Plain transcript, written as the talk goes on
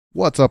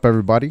What's up,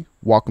 everybody?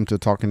 Welcome to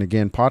Talking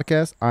Again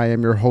podcast. I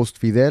am your host,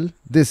 Fidel.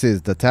 This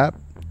is The Tap.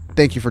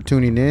 Thank you for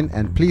tuning in,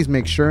 and please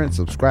make sure and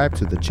subscribe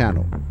to the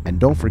channel.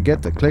 And don't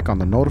forget to click on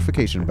the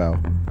notification bell.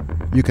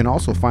 You can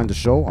also find the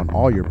show on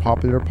all your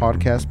popular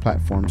podcast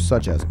platforms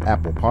such as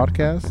Apple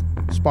Podcasts,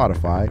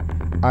 Spotify,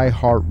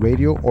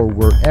 iHeartRadio, or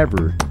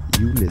wherever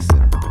you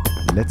listen.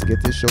 Let's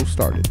get this show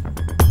started.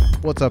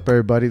 What's up,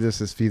 everybody? This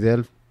is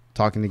Fidel,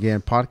 Talking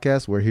Again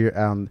podcast. We're here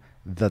on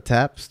The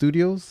Tap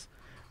Studios.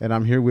 And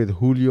I'm here with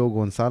Julio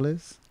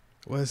Gonzalez.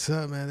 What's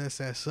up, man? That's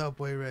that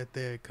Subway right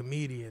there.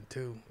 Comedian,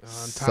 too. On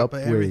top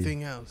Subway. of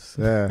everything else.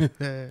 Yeah.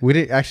 we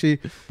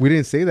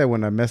didn't say that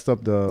when I messed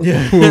up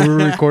when we were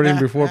recording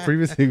before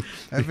previously.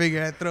 I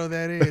figured I'd throw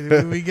that in.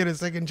 When we get a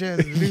second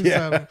chance to do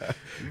something,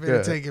 you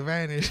better take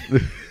advantage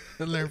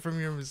and learn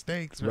from your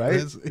mistakes.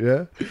 Right?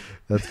 Yeah.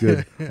 That's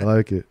good. I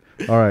like it.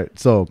 All right.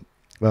 So,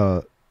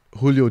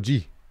 Julio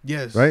G.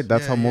 Yes. Right?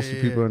 That's how most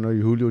people know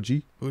you, Julio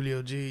G.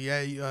 Julio G.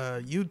 Yeah,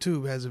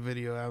 YouTube has a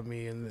video of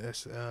me, and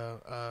that's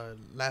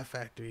Laugh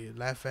Factory.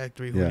 Laugh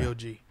Factory Julio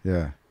G.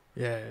 Yeah.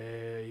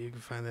 Yeah, you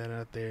can find that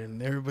out there.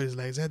 And everybody's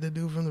like, is that the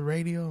dude from the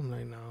radio? I'm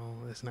like, no,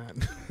 that's not.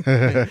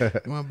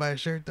 You want to buy a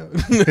shirt, though?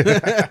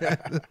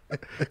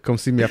 Come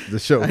see me after the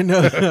show. I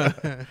know.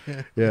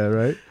 Yeah,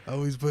 right?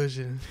 Always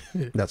pushing.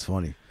 That's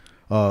funny.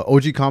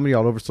 OG Comedy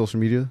all over social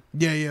media?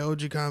 Yeah,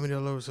 OG Comedy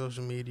all over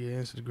social media,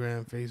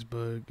 Instagram,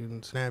 Facebook,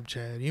 and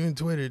Snapchat. Even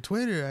Twitter.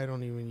 Twitter, I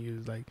don't even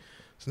use. Like,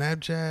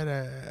 Snapchat,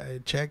 I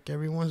check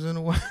every once in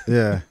a while.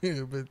 Yeah.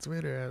 But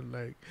Twitter,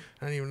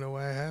 I don't even know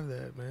why I have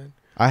that, man.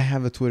 I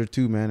have a Twitter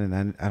too, man,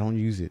 and I don't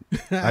use it.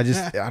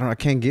 I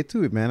can't get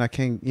to it, man. I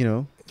can't,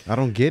 I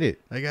don't get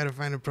it. I got to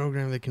find a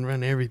program that can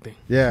run everything.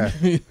 Yeah.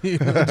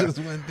 Just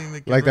one thing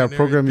that can like run that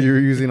program everything. you were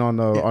using on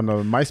the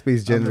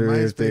MySpace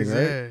generator thing,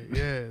 right?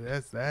 Yeah,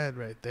 that's that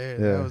right there.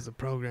 Yeah. That was the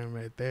program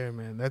right there,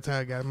 man. That's how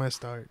I got my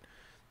start.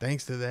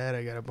 Thanks to that,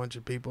 I got a bunch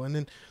of people. And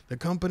then the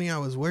company I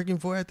was working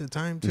for at the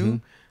time, too,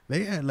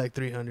 they had like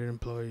 300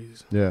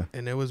 employees. Yeah.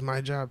 And it was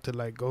my job to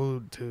like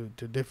go to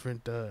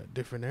different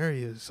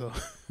areas. So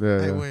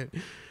Yeah.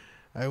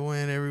 I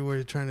went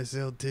everywhere trying to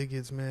sell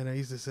tickets, man. I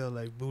used to sell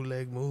like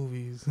bootleg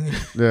movies.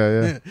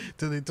 Yeah.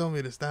 Till they told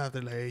me to stop.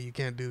 They're like, hey, you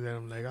can't do that.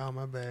 I'm like, oh,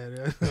 my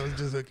bad. I was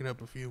just hooking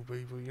up a few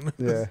people,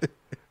 Yeah.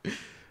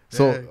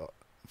 So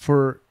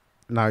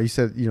now you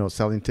said,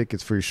 selling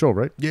tickets for your show,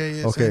 right? Yeah,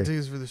 Okay. selling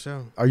tickets for the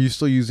show. Are you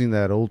still using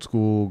that old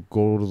school,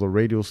 go to the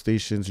radio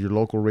stations, your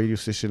local radio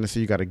station? Let's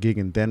say you got a gig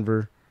in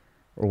Denver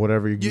or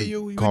whatever,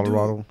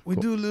 Colorado. We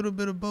do a little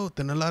bit of both.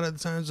 And a lot of the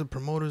times the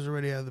promoters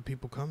already have the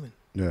people coming.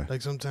 Yeah.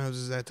 Like sometimes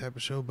it's that type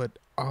of show, but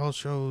all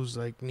shows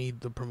like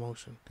need the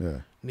promotion.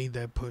 Yeah. Need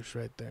that push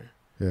right there.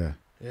 Yeah.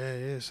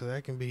 Yeah. So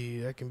that can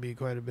be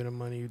quite a bit of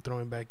money you're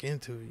throwing back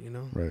into it,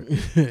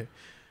 Right.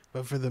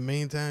 But for the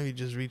meantime, you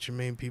just reach your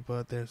main people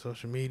out there on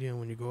social media, and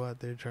when you go out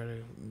there, try to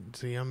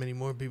see how many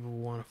more people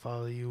want to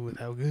follow you with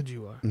how good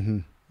you are. Mm-hmm.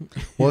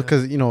 Well,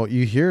 because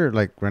you hear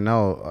like right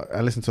now,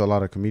 I listen to a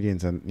lot of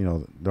comedians, and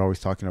they're always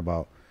talking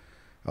about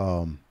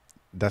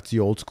that's the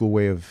old school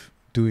way of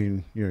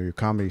doing your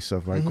comedy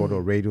stuff, right? Go to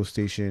a radio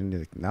station.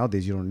 Like,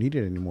 nowadays, you don't need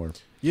it anymore.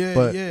 Yeah,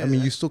 but yeah. I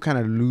mean, you still kind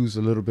of lose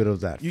a little bit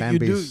of that fan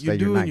base that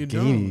you're not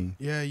gaining.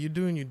 Yeah, you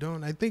do and you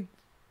don't. I think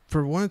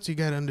for once you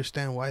got to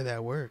understand why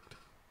that worked.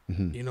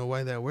 Mm-hmm. You know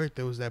why that worked?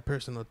 There was that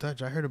personal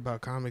touch. I heard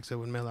about comics that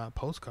would mail out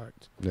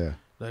postcards. Yeah.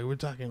 Like we're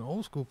talking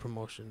old school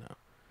promotion now.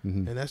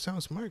 Mm-hmm. And that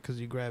sounds smart because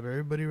you grab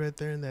everybody right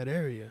there in that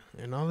area.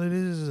 And all it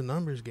is a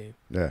numbers game.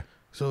 Yeah.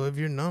 So if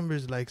your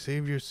numbers, like say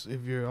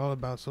if you're all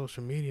about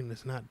social media and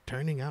it's not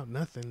turning out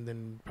nothing,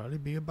 then probably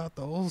be about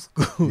the old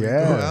school.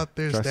 Yeah. Go out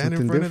there, Try stand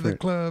in front of the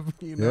different.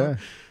 club,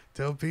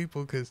 tell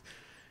people because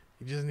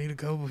you just need a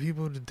couple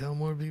people to tell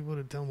more people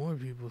to tell more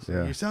people. So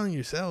you're selling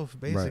yourself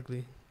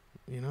basically,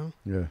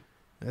 Yeah.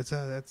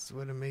 That's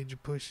what a major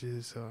push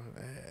is. So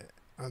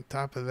on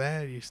top of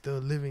that, you're still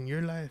living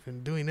your life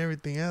and doing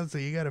everything else. So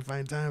you got to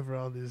find time for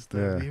all this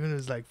stuff. Yeah. Even if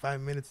it's like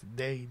 5 minutes a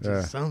day,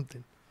 just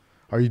something.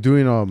 Are you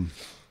doing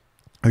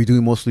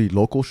mostly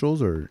local shows,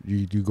 or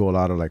you go a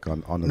lot of like on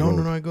the road?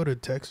 No. I go to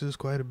Texas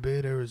quite a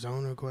bit,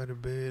 Arizona quite a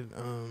bit.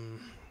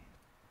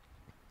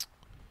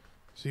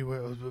 See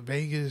where else? But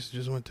Vegas,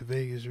 just went to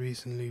Vegas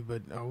recently,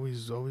 but I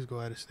always go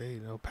out of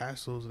state. El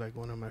Paso's like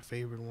one of my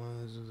favorite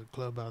ones. There's a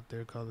club out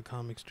there called the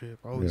Comic Strip.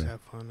 I always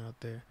have fun out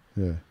there.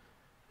 Yeah.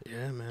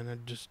 Yeah, man. I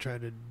just try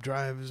to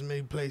drive as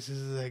many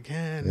places as I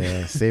can.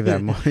 Yeah, save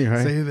that money,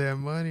 right? Save that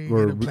money.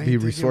 Or get a plane be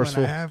ticket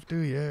resourceful. when I have to.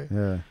 Yeah.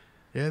 Yeah.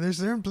 Yeah, there's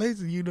certain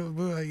places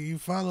you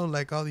follow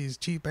like all these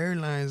cheap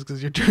airlines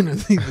because you're trying to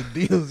see the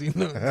deals. It's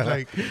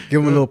like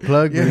give them a little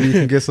plug, maybe you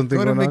can get something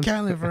go to going on.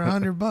 McAllen for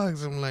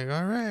 $100. I'm like,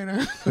 all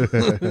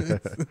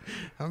right.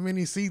 How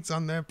many seats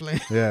on that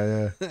plane?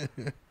 Yeah.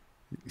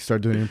 You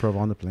start doing improv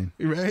on the plane.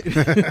 Right?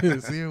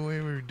 See a way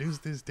we reduce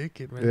this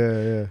ticket, man.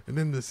 Yeah. And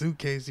then the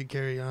suitcase you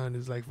carry on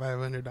is like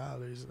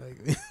 $500.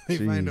 Like they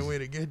find a way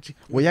to get you.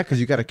 Well, yeah,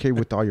 because you got to carry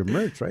with all your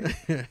merch, right?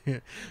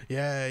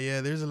 Yeah.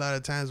 There's a lot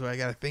of times where I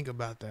got to think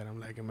about that. I'm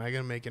like, am I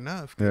gonna make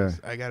enough?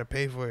 'Cause I got to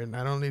pay for it, and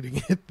not only to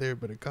get there,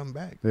 but to come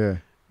back. Yeah.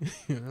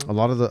 You know?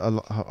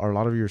 Are a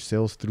lot of your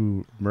sales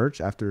through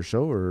merch after a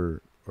show,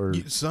 or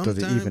does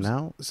it even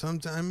out?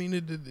 Sometimes, I mean,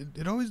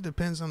 it always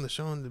depends on the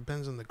show and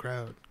depends on the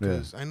crowd.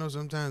 Because I know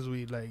sometimes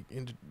we like,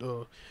 if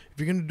you're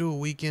gonna do a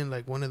weekend,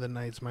 like one of the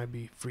nights might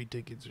be free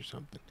tickets or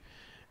something,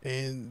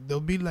 and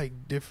there'll be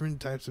like different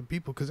types of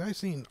people. Because I've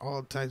seen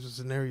all types of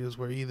scenarios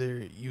where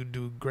either you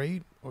do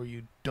great or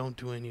you don't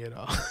do any at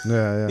all.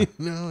 Yeah, yeah.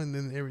 You know, and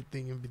then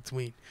everything in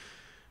between.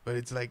 But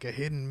it's like a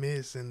hit and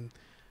miss, and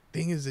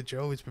thing is that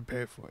you're always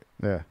prepared for it.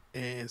 Yeah.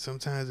 And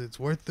sometimes it's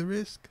worth the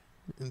risk,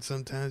 and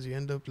sometimes you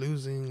end up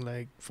losing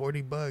like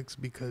 $40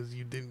 because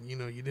you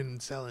didn't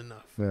sell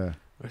enough. Yeah.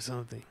 Or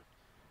something.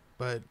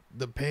 But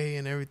the pay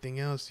and everything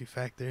else, you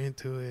factor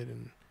into it,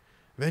 and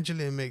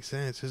eventually it makes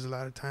sense. There's a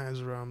lot of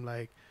times where I'm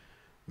like,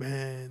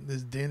 man,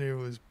 this dinner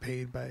was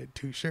paid by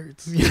 2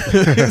 shirts.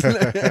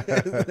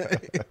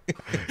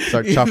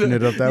 Start chopping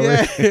it up that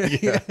way.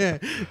 Yeah.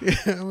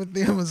 I'm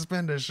gonna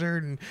spend a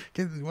shirt and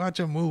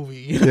watch a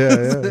movie.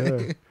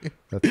 Yeah.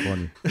 That's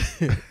funny.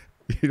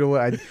 You know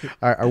what?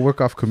 I work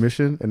off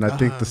commission, and I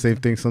think the same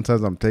thing.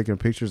 Sometimes I'm taking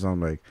pictures. I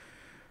was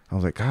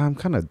like, I'm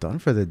kind of done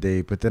for the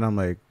day. But then I'm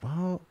like,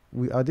 well,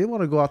 I did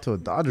want to go out to a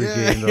Dodger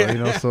game, though. You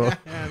know, so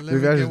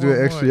maybe I should do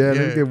it extra. Yeah,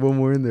 let me get one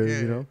more in there.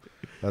 You know,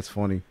 that's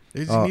funny.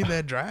 You just need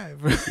that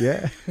drive.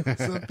 Yeah.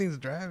 Something's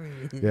driving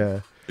you. Yeah.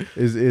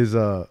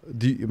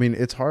 I mean,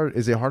 it's hard.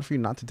 Is it hard for you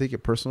not to take it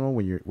personal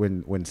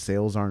when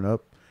sales aren't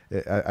up?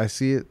 I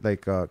see it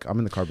like, I'm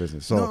in the car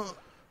business. So, no,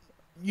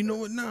 you know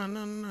what?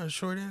 No.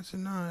 Short answer,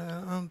 no,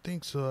 I don't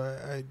think so.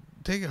 I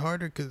take it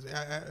harder because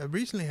I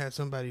recently had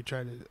somebody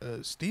try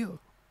to steal.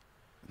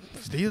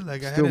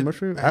 Like steal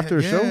mushroom after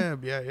a show?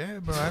 Yeah,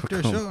 bro. After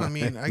a show, I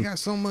mean, I got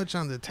so much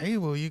on the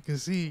table. You can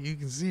see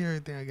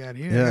everything I got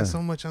here. Yeah. I got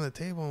so much on the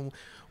table. And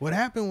what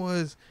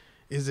happened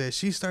is that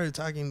she started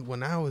talking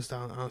when I was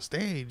on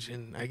stage,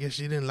 and I guess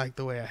she didn't like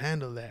the way I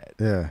handled that.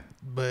 Yeah.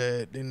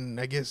 But then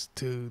I guess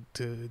to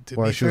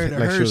well, be fair to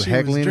her, she was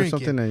heckling or drinking.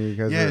 something, and you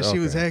guys she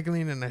was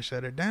heckling, and I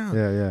shut her down.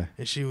 Yeah.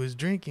 And she was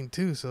drinking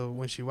too. So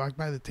when she walked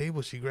by the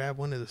table, she grabbed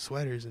one of the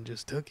sweaters and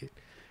just took it.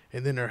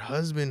 And then her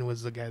husband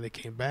was the guy that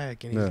came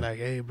back, and he's like,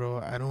 "Hey, bro,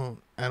 I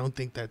don't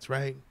think that's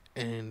right,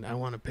 and I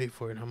want to pay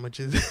for it. How much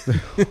is it?"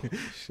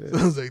 So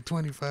I was like,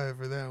 25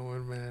 for that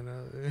one, man.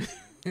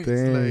 It's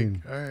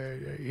like, all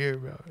right, here,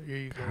 bro, here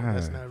you go. God.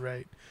 That's not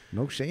right.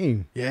 No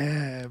shame.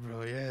 Yeah,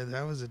 bro. Yeah,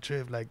 that was a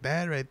trip. Like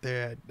that right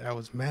there, I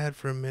was mad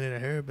for a minute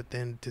at her, but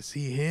then to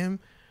see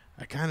him,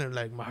 I kind of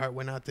like my heart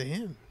went out to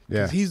him.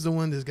 Because he's the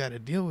one that's got to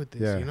deal with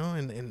this, you know,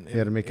 and he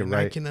had to make it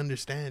right. I can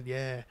understand,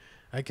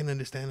 I can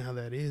understand how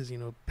that is, you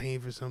know,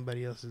 paying for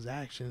somebody else's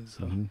actions.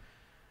 So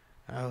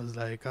I was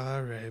like,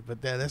 all right.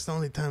 But that's the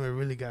only time I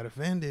really got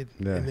offended.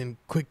 Yeah. And then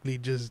quickly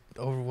just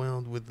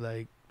overwhelmed with,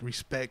 like,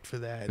 respect for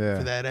that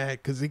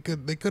act. Because they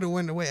could have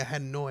went away. I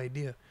had no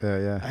idea.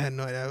 Yeah. I had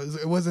no idea.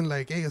 It wasn't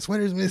like, hey, a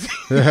sweater's missing.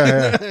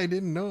 I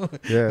didn't know.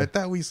 Yeah. I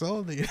thought we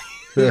sold it.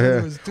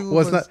 There was two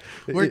of us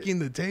working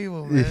the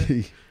table,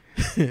 man.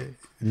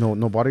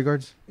 No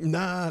bodyguards?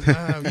 Nah.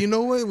 You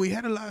know what? We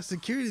had a lot of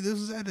security. This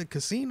was at a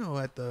casino,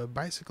 at the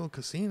Bicycle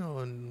Casino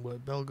in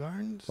Bell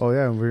Gardens. Oh,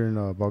 yeah. We're in,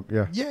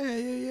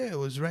 Yeah. It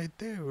was right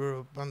there. We were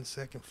up on the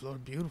 2nd floor.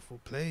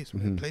 Beautiful place,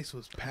 man. The place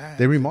was packed.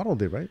 They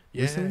remodeled it, right?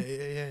 Yeah.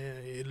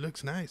 It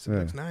looks nice. It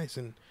looks nice.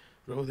 And,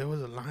 bro, there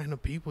was a line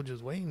of people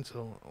just waiting,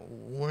 so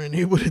we weren't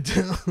able to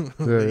tell.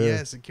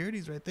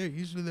 Security's right there.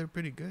 Usually they're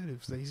pretty good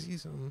if they see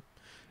something.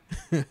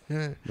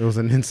 It was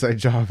an inside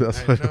job. That's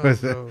what it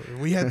was. Bro.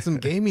 We had some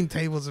gaming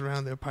tables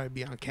around there, probably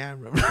be on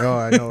camera. Bro. Oh,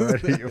 I know,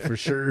 right? For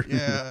sure.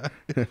 Yeah.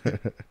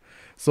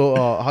 So,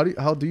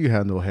 how do you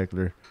handle a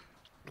heckler?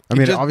 I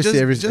mean, obviously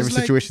every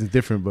situation is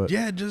different, but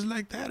just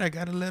like that, I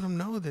gotta let them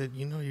know that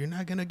you're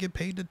not gonna get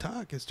paid to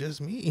talk. It's just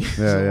me.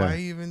 So why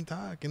even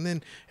talk? And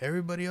then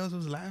everybody else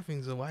was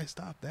laughing, so why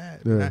stop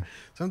that? Yeah.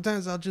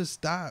 Sometimes I'll just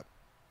stop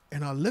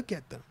and I'll look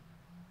at them.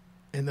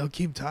 And they'll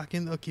keep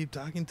talking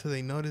till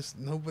they notice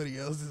nobody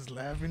else is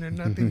laughing or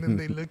nothing. Then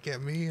they look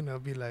at me and I'll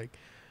be like,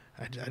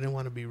 I didn't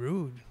want to be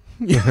rude.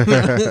 I'm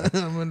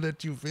going to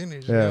let you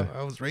finish. Yeah. You know,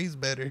 I was raised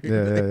better.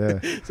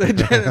 Yeah. So I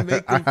try to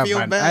make them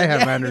feel bad. I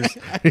have manners.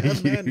 I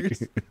have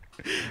manners.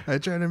 I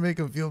try to make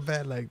them feel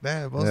bad like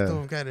that. Most of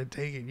them kind of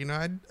take it. You know,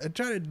 I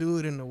try to do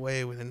it in a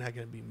way where they're not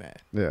going to be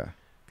mad. Yeah.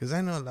 Because I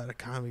know a lot of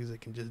comics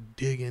that can just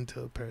dig into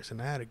a person.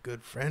 I had a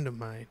good friend of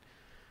mine.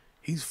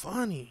 He's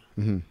funny.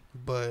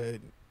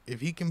 But if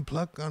he can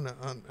pluck on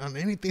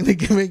anything that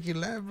can make you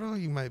laugh, bro,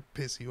 he might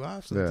piss you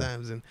off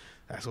sometimes. And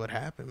that's what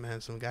happened,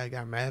 man. Some guy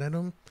got mad at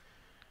him,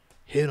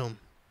 hit him.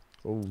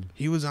 Oh.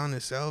 He was on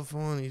his cell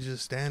phone. He's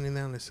just standing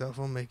there on his cell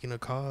phone making a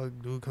call.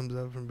 Dude comes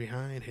up from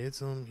behind,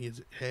 hits him.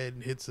 His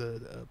head hits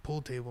a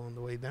pool table on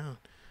the way down.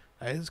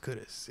 I just could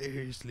have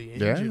seriously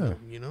injured him,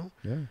 you know?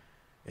 Yeah.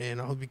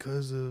 And all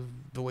because of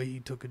the way he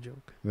took a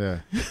joke.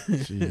 Yeah.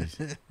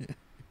 Jeez.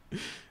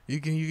 You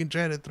can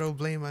try to throw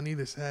blame on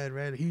either side,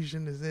 right? He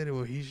shouldn't have said it,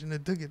 or he shouldn't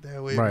have took it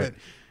that way. Right. But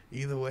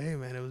either way,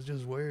 man, it was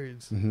just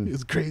words.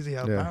 It's crazy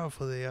how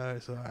powerful they are.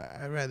 So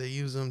I'd rather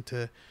use them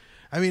to.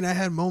 I mean, I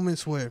had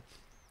moments where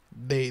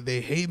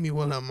they hate me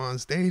while I'm on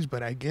stage,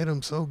 but I get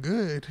them so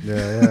good.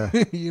 Yeah,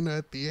 yeah. You know,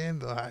 at the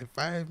end, they'll high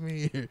five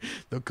me.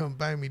 They'll come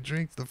buy me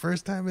drinks. The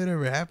first time it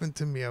ever happened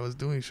to me, I was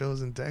doing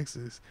shows in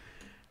Texas,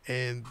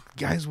 and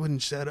guys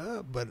wouldn't shut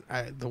up. But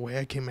the way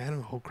I came at them,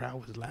 the whole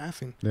crowd was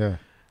laughing. Yeah.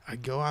 I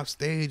go off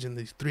stage, and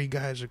these 3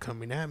 guys are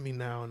coming at me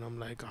now, and I'm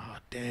like, oh,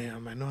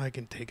 damn, I know I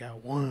can take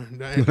out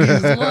one. At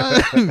least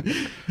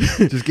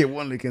one. Just get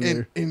one lick in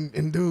there.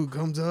 And dude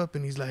comes up,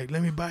 and he's like,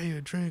 let me buy you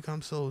a drink.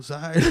 I'm so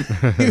sorry.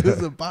 He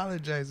was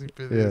apologizing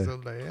for this. Yeah.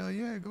 I'm like, hell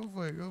yeah, go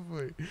for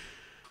it.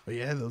 But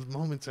yeah, those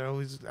moments I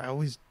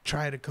always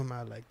try to come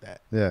out like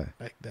that. Yeah.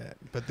 Like that.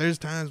 But there's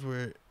times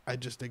where I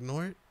just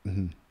ignore it,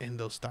 Mm-hmm. and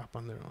they'll stop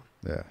on their own.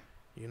 Yeah.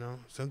 You know,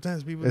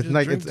 sometimes people It's just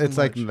like drink it's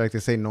too like much. they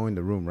say, knowing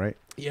the room, right?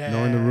 Yeah,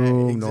 Knowing the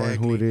room, exactly. knowing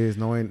who it is,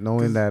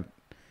 knowing that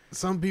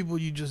Some people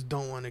you just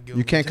don't want to give.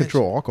 you can't attention.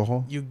 control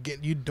alcohol. You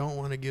don't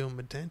want to give them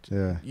attention.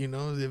 Yeah. You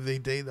know, if they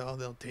date,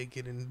 they'll take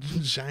it and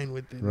shine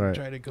with it Right. and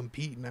try to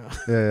compete now.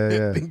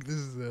 Yeah. I think this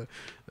is a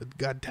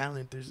got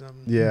talent or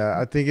something. Yeah,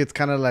 I think it's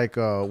kind of like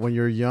when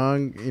you're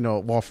young, you know.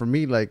 Well, for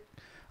me, like,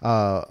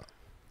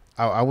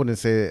 I wouldn't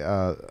say,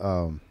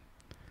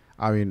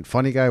 I mean,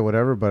 funny guy,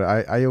 whatever. But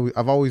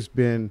I've always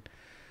been,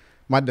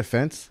 my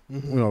defense.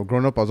 Mm-hmm. You know,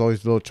 growing up, I was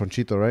always a little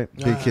chonchito, right?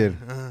 Big kid.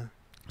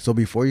 So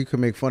before you could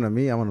make fun of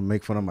me, I'm gonna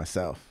make fun of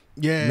myself.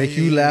 Yeah, Make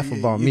you laugh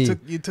about me.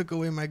 You took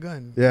away my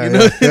gun. Yeah, you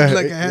know, yeah.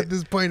 like I had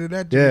this pointed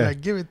at you. Yeah.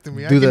 Like, give it to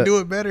me. Do I can the- do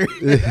it better.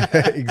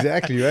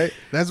 Exactly, right?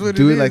 That's what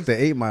Do it it like is.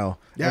 the 8 Mile.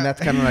 Yeah. And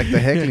that's kind of like the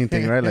heckling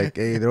thing, right? Like,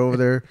 hey, they're over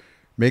there,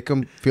 make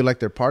them feel like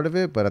they're part of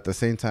it, but at the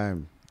same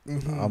time,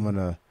 Mhm. I'm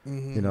gonna,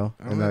 Mhm. you know,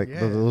 I'm and like yeah.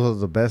 those are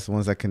the best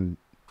ones that can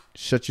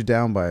shut you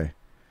down by.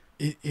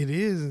 It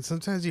is, and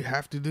sometimes you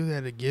have to do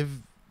that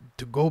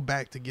to go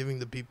back to giving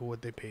the people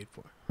what they paid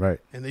for, Right.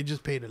 and they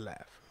just pay to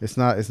laugh. It's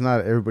not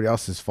everybody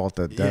else's fault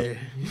that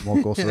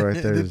mocoso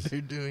right there is. They're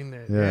doing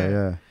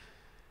that.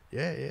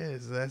 Yeah.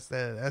 So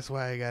that's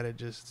why I gotta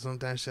just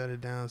sometimes shut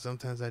it down.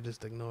 Sometimes I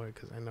just ignore it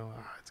because I know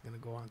it's gonna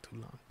go on too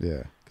long.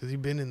 Yeah. Because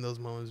you've been in those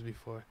moments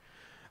before.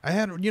 I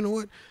had, you know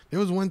what? There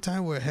was one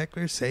time where a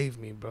heckler saved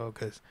me, bro.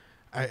 Because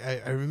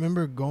I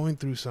remember going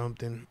through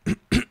something,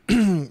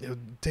 it was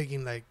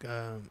taking like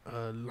a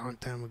long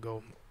time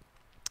ago,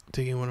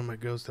 taking one of my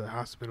girls to the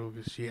hospital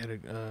because she had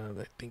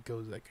I think it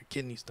was like a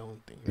kidney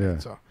stone thing. Right? Yeah.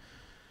 So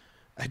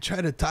I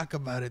tried to talk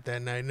about it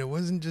that night, and it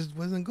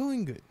wasn't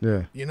going good.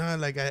 Yeah. You know,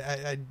 like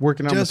I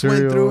Working out just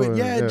material. went through it. and-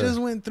 Yeah, I just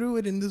went through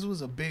it, and this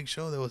was a big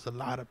show. There was a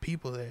lot of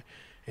people there,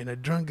 and a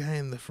drunk guy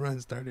in the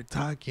front started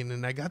talking,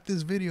 and I got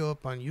this video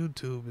up on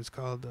YouTube. It's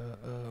called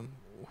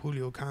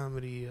Julio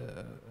Comedy,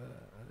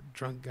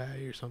 Drunk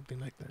Guy or something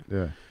like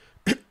that.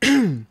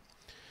 Yeah.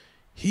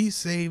 He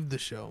saved the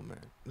show, man.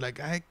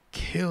 Like, I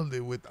killed it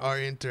with our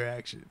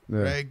interaction, Yeah.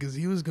 right? Because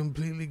he was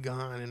completely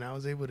gone, and I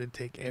was able to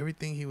take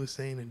everything he was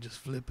saying and just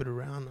flip it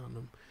around on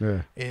him.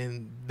 Yeah.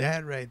 And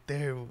that right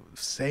there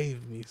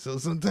saved me. So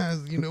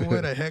sometimes, you know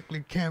what? A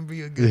heckler can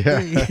be a good Yeah.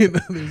 thing. You know,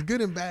 there's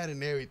good and bad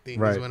in everything,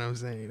 Right. is what I'm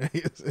saying.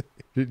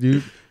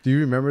 Do you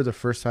remember the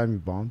first time you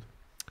bombed?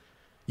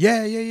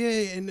 Yeah.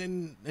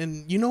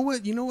 And you know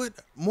what?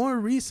 More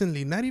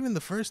recently, not even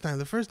the first time.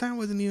 The first time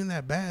wasn't even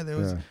that bad.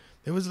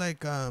 It was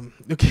like,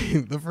 okay,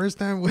 the first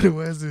time what it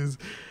was is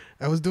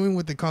I was doing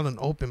what they call an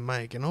open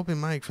mic. An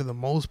open mic, for the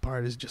most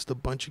part, is just a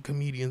bunch of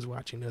comedians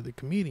watching other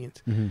comedians.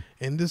 Mm-hmm.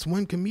 And this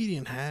one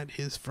comedian had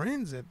his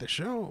friends at the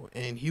show,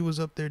 and he was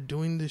up there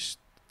doing this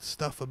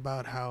stuff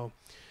about how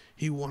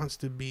he wants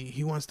to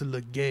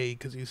look gay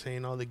because he's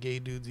saying all the gay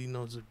dudes he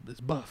knows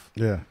is buff.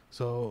 Yeah.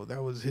 So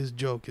that was his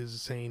joke,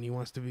 is saying he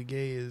wants to be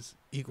gay is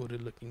equal to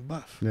looking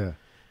buff. Yeah.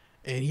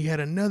 And he had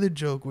another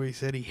joke where he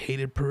said he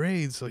hated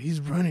parades. So he's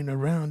running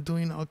around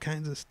doing all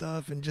kinds of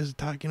stuff and just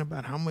talking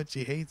about how much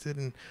he hates it.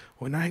 And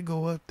when I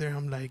go up there,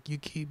 I'm like, you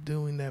keep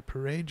doing that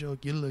parade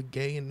joke, you look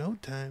gay in no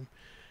time.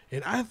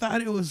 And I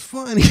thought it was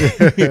funny,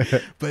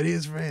 but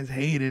his friends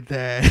hated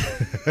that.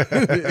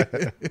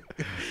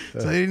 So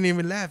they didn't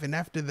even laugh. And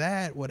after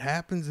that, what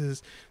happens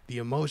is the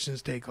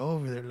emotions take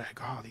over. They're like,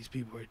 oh, these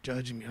people are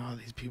judging me. Oh,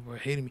 these people are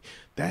hating me.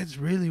 That's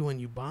really when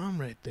you bomb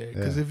right there.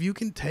 Because if you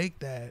can take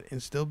that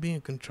and still be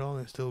in control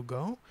and still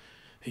go,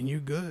 then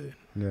you're good.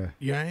 Yeah.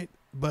 Right?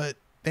 But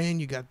then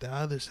you got the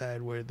other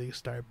side where they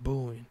start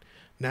booing.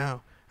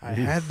 Now, I Oof,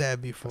 had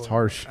that before. That's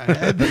harsh. I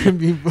had that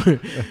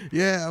before.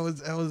 Yeah, I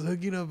was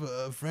hooking up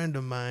a friend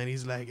of mine.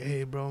 He's like,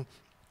 hey, bro,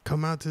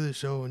 come out to the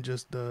show and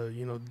just,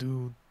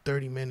 do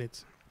 30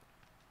 minutes.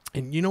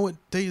 And you know what?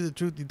 Tell you the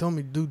truth, he told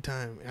me do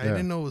time. I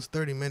didn't know it was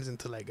 30 minutes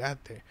until I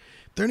got there.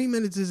 30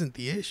 minutes isn't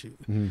the issue.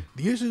 Mm-hmm.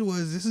 The issue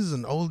was this is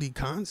an oldie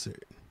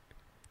concert.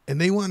 And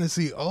they want to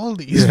see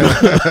oldies.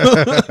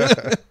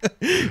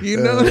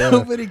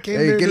 Nobody came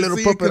there get to little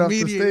see puppet a off the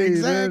comedian. stage.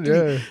 Exactly.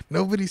 Yeah.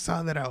 Nobody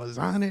saw that I was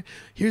on it.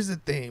 Here's the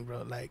thing,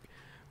 bro. Like,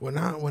 when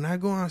I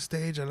go on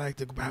stage, I like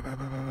to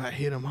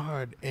hit them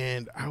hard.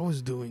 And I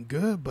was doing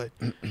good, but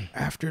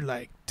after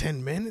like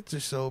 10 minutes or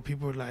so,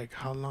 people were like,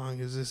 how long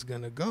is this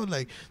going to go?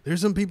 Like,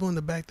 there's some people in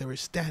the back that were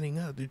standing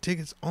up. Their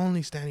tickets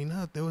only standing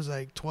up. There was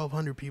like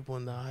 1,200 people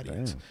in the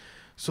audience. Damn.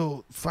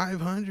 So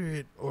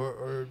 500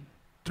 or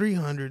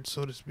 300,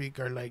 so to speak,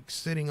 are like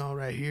sitting all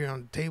right here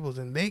on the tables,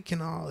 and they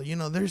can all, you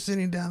know, they're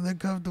sitting down, they're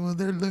comfortable,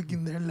 they're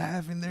looking, they're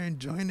laughing, they're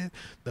enjoying it.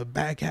 The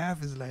back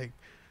half is like,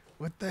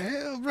 what the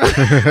hell, bro?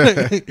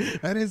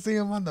 I didn't see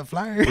him on the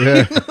flyer.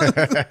 Yeah.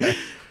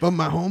 But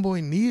my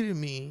homeboy needed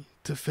me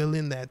to fill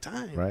in that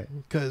time, right?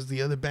 Because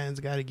the other band's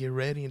got to get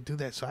ready and do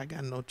that. So I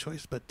got no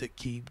choice but to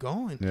keep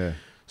going. Yeah.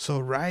 So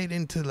right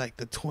into like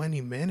the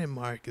 20-minute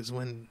mark is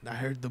when I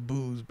heard the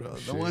boos, bro.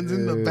 The ones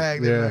in the back,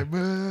 they're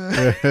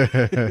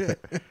like,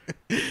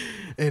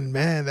 and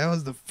man, that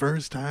was the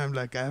first time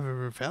like I've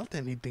ever felt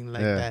anything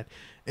like that.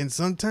 And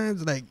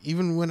sometimes, like,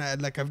 even when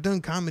I've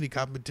done comedy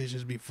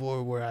competitions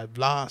before where I've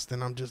lost,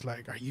 and I'm just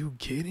like, are you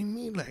kidding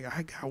me? Like,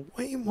 I got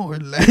way more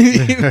left.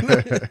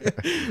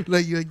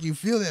 like you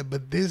feel that.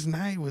 But this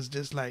night was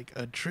just like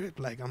a trip.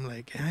 Like, I'm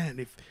like,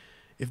 man,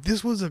 if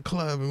this was a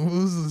club and it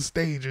was a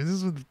stage or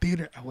this was a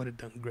theater, I would have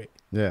done great.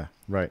 Yeah,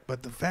 right.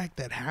 But the fact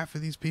that half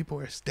of these people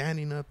are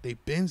standing up,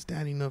 they've been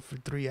standing up for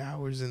 3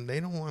 hours and they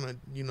don't want to,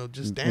 you know,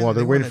 just dance. Well,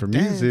 they're waiting for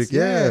dance. music.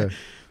 Yeah.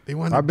 They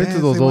want to I've been dance.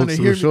 to those old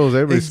school shows.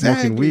 Everybody's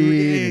smoking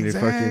weed and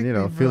they're fucking, you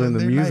know, bro. feeling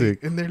the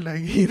music. And they're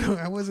like, you know,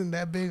 I wasn't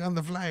that big on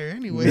the flyer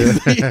anyway. Yeah.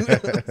 You know?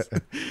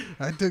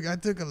 I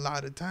took a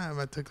lot of time.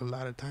 I took a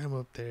lot of time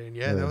up there. And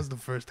that was the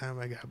first time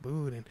I got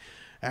booed. And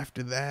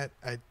after that,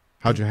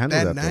 how'd you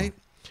handle that night?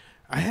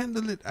 I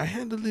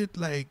handled it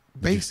like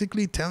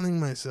basically telling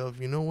myself,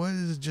 you know what,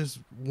 it's just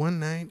one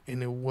night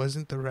and it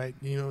wasn't the right,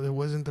 you know, it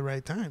wasn't the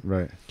right time.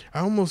 Right. I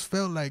almost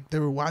felt like they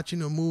were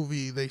watching a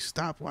movie. They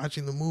stopped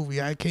watching the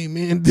movie. I came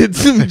in, did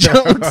some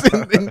jokes,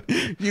 and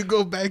then you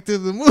go back to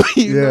the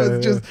movie. You know,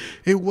 it's just,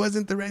 it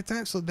wasn't the right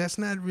time. So that's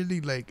not really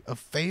like a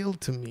fail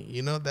to me,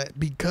 you know, that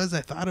because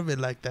I thought of it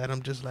like that,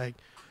 I'm just like,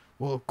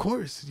 well, of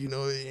course, you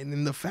know, and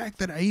in the fact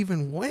that I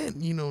even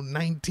went, you know,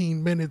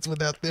 19 minutes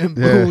without them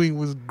booing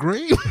was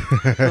great.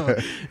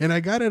 And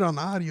I got it on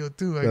audio,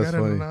 too. That's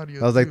funny.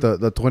 That was like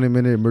the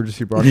 20-minute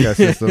emergency broadcast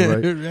system,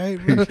 right? Right,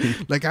 bro.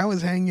 Like, I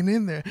was hanging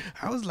in there.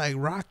 I was like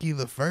Rocky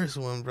the first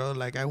one, bro.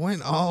 Like, I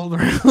went all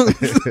around,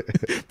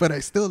 but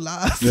I still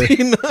lost,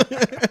 you know?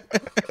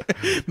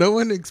 No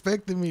one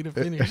expected me to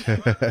finish.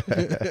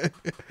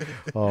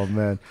 Oh,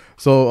 man.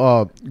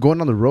 So,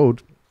 going on the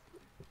road,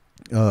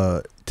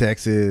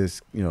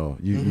 Texas, you know,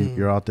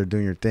 you're out there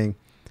doing your thing.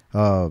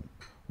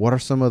 What are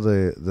some of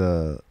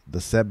the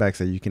setbacks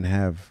that you can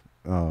have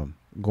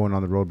going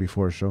on the road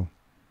before a show?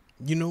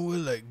 You know what,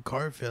 like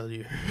car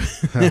failure.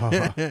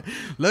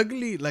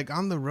 Luckily, like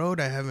on the road,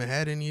 I haven't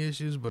had any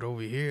issues, but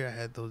over here, I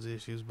had those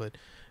issues. But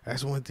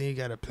that's one thing you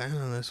gotta plan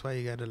on. That's why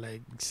you gotta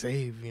like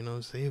save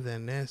that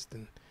nest,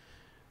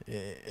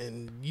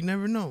 and you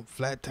never know,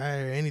 flat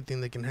tire,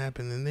 anything that can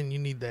happen, and then you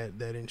need that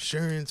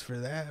insurance for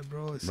that,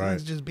 bro. It's not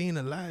just being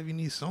alive. You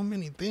need so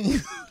many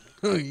things.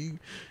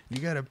 You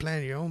gotta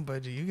plan your own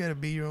budget. You gotta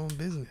be your own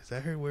business. I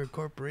heard we're a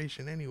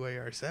corporation anyway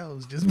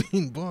ourselves, just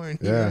being born.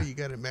 You know, you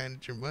gotta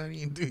manage your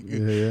money and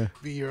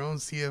be your own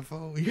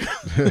CFO.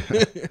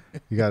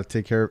 You gotta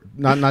take care of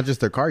not just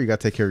their car. You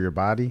gotta take care of your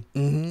body.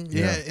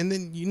 Yeah, and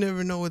then you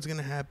never know what's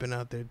gonna happen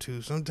out there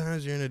too.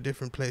 Sometimes you're in a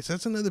different place.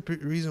 That's another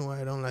reason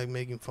why I don't like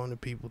making fun of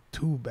people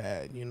too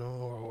bad, you know,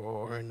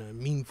 or in a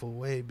meaningful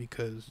way,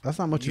 because that's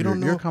not much.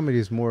 Your comedy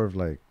is more of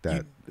like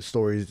that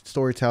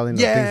storytelling of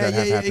things that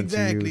have happened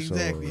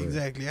to you.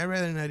 Exactly. I'd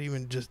rather not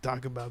even just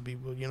talk about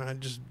people. You know, I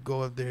just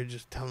go up there,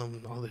 just tell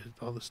them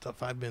all the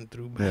stuff I've been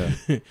through.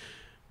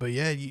 But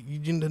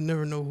you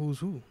never know who's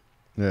who.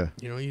 Yeah.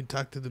 You know, you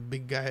talk to the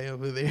big guy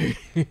over there,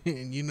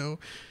 and you know,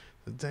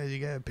 sometimes you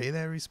gotta pay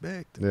that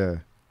respect. Yeah.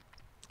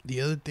 The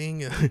other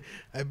thing,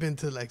 I've been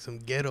to like some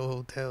ghetto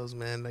hotels,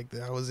 man. Like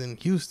I was in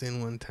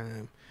Houston one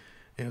time.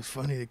 And it was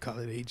funny they call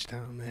it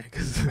H-Town, man,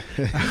 because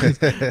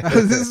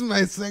this is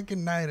my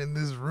second night in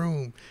this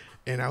room.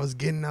 And I was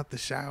getting out the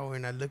shower,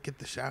 and I look at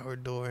the shower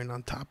door, and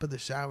on top of the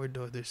shower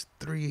door, there's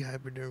 3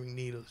 hypodermic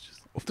needles,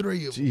 just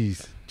 3 of them,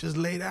 just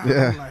laid out.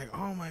 Yeah. I'm like,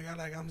 oh my God,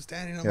 like I'm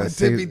standing on my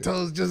tippy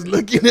toes just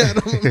looking at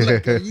them. I'm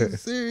like, are you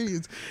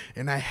serious?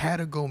 And I had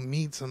to go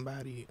meet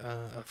somebody,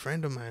 a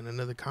friend of mine,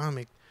 another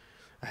comic.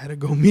 I had to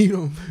go meet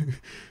him.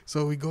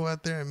 So we go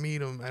out there and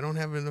meet him. I don't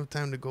have enough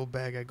time to go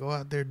back. I go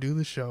out there, do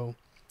the show.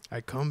 I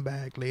come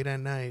back late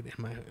at night,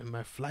 and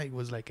my flight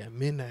was like at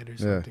midnight or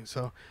something.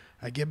 So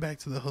I get back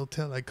to the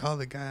hotel. I call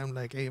the guy. I'm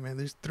like, hey, man,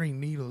 there's 3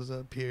 needles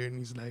up here. And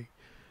he's like,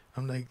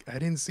 I'm like, I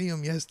didn't see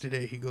them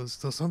yesterday. He goes,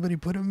 so somebody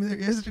put them there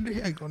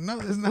yesterday? I go, no,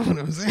 that's not what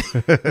I'm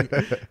saying.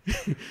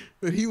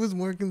 But he was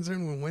more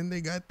concerned with when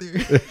they got there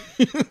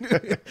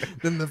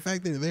than the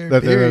fact that they're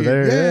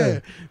there. Yeah.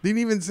 Didn't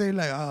even say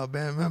like, oh,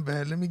 man, my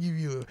bad. Let me give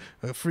you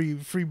a free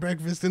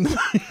breakfast in the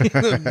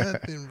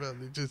nothing,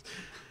 brother.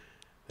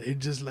 They're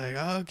just like,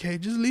 oh, okay,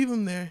 just leave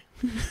them there.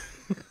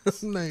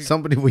 Like,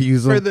 somebody will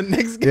use them for the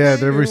next guy. Yeah,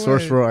 they're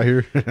resourceful out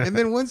here. And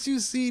then once you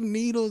see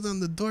needles on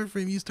the door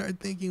frame, you start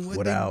thinking,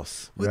 what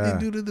else? What they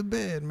do to the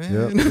bed,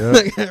 man?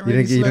 Yep.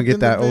 Like, you don't get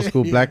that old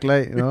school black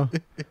light, you know?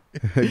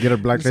 Get a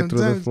black light through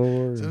the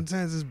floor.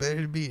 Sometimes it's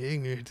better to be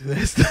ignorant to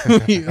that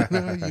stuff.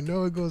 You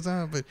know it goes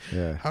on, but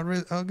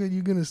how good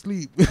you gonna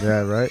sleep?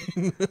 Yeah, right.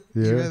 You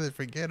rather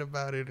forget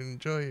about it and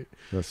enjoy it.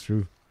 That's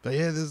true. But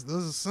yeah, those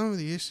are some of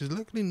the issues.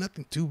 Luckily,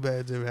 nothing too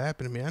bad's ever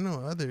happened to me. I know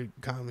other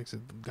comics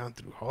have gone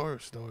through horror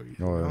stories.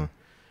 You know?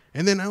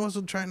 And then I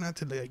also try not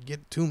to like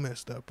get too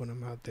messed up when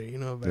I'm out there. You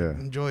know, if I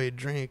enjoy a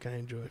drink, I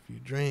enjoy a few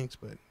drinks.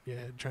 But yeah,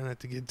 try not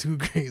to get too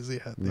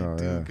crazy out there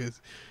too,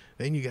 because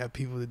then you got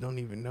people that don't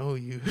even know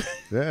you.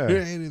 Yeah, right?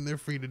 And they're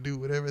free to do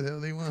whatever the hell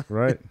they want.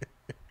 Right.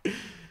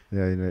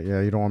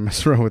 You don't want to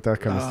mess around with that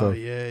kind of stuff.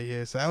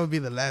 Yeah. So that would be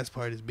the last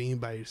part, is being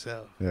by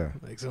yourself. Yeah.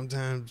 Like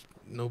sometimes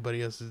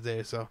nobody else is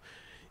there, so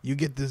you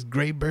get this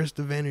great burst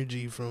of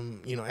energy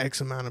from,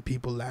 X amount of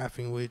people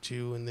laughing with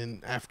you. And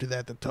then after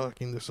that, the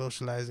talking, the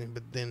socializing,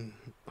 but then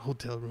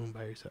hotel room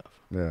by yourself.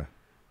 Yeah.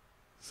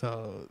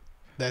 So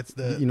that's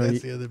the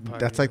other part.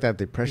 That's like that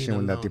depression,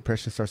 when that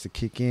depression starts to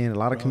kick in. A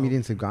lot of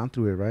comedians have gone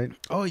through it, right?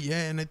 Oh,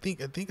 yeah. And I think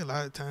a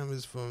lot of time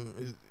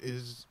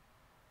is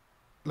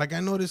like,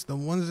 I noticed the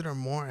ones that are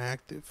more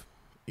active,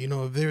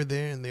 if they're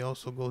there and they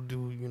also go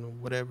do,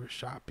 whatever,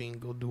 shopping,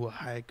 go do a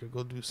hike or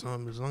go do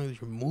something, as long as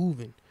you're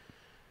moving,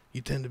 you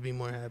tend to be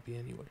more happy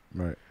anyway.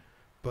 Right.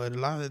 But a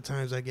lot of the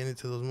times I get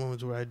into those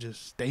moments where I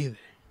just stay there.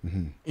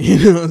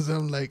 Mm-hmm. So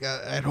I'm like,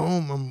 at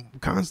home, I'm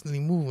constantly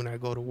moving. I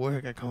go to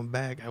work, I come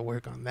back, I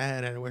work on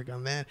that,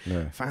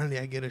 Yeah. Finally,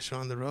 I get a show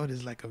on the road.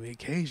 It's like a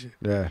vacation.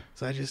 Yeah.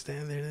 So I just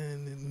stand there,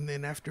 and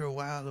then after a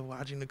while of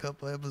watching a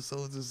couple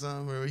episodes or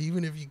something, or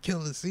even if you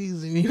kill a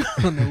season,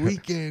 on the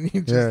weekend,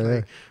 you're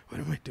just what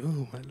am I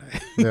doing with my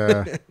life?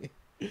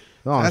 Yeah.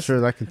 No, I'm sure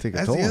that can take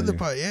a toll. That's the other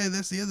part. Yeah,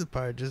 that's the other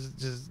part.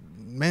 Just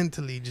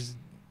mentally, just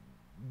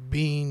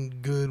being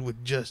good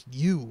with just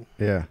you.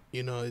 Yeah.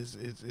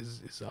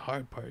 Is a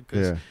hard part.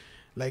 Cause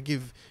like,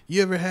 if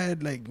you ever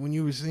had, like, when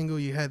you were single,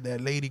 you had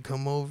that lady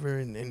come over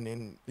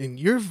and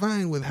you're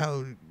fine with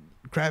how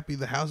crappy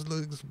the house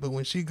looks, but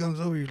when she comes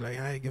over, you're like,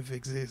 I can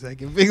fix this, I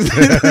can fix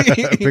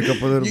it. Pick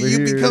up a little bit.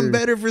 You become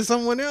better for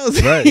someone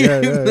else. Right.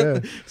 Yeah.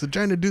 So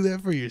trying to do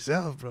that for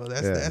yourself, bro.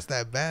 That's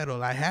that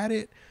battle. I had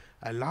it,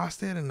 I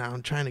lost it, and now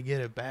I'm trying to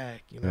get it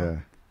back. Yeah.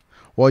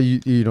 Well, you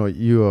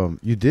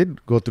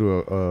did go through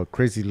a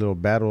crazy little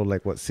battle,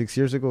 like, what, 6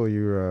 years ago?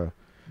 You're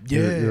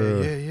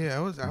I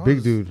was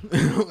big dude.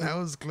 I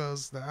was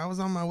close. I was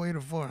on my way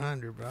to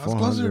 400, bro. I was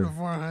closer to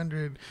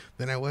 400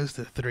 than I was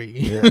to 3.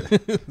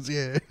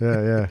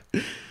 Yeah.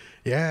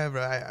 Yeah,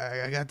 bro.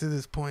 I got to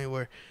this point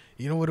where,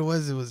 you know what it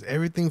was? It was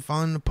everything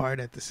falling apart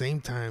at the same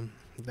time,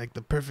 like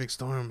the perfect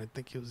storm. I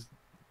think it was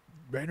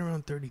right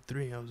around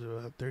 33. I was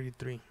about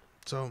 33.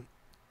 So,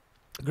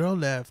 girl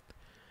left.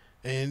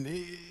 And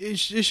it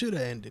should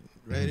have ended,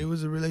 right? It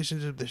was a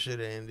relationship that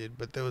should have ended,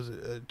 but there was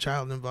a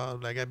child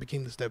involved. Like, I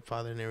became the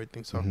stepfather and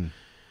everything, so a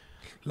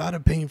lot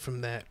of pain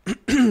from that.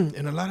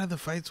 And a lot of the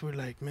fights were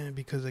like, man,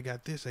 because I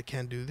got this, I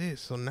can't do this.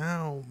 So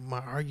now my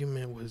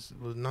argument was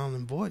null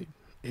and void.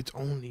 It's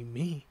only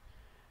me.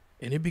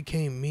 And it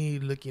became me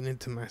looking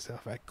into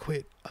myself. I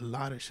quit a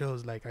lot of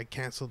shows. Like, I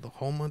canceled the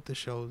whole month of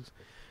shows.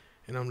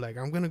 And I'm like,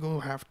 I'm going to go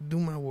have to do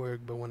my work,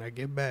 but when I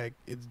get back,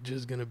 it's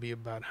just going to be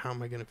about how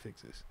am I going to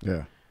fix this?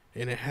 Yeah.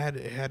 And it had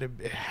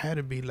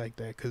to be like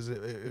that, because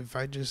if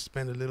I just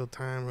spent a little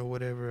time or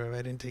whatever, if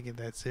I didn't take it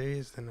that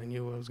serious, then I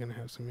knew I was gonna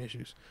have some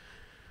issues.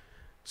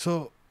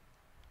 So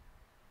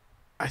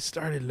I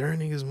started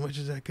learning as much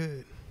as I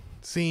could,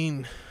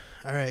 seeing,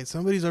 all right,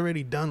 somebody's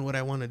already done what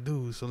I want to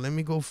do, so let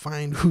me go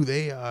find who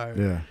they are.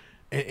 Yeah.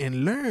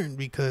 And learn,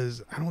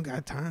 because I don't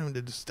got time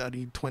to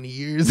study 20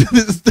 years of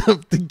this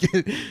stuff to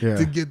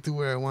get to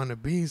where I want to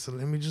be. So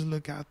let me just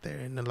look out there.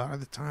 And a lot of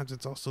the times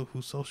it's also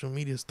who social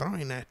media is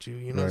throwing at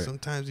you. Right.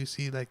 Sometimes you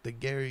see like the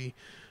Gary,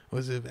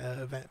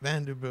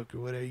 Vanderbrook or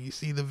whatever. You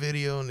see the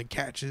video and it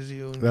catches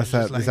you. And that's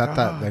that. Like, is that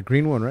that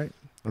green one, right?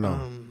 Or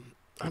no.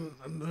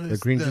 The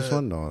green juice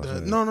one? No.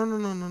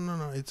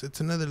 No. It's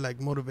another like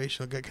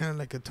motivational guy, kind of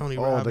like a Tony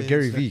Robbins. Oh, the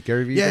Gary V.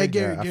 Yeah,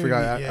 Gary.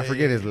 I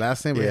forget his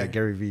last name, but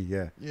Gary V.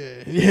 Yeah,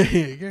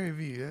 Gary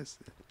V.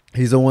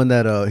 He's the one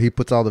that he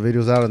puts all the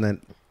videos out, and then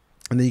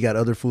you got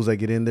other fools that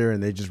get in there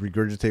and they just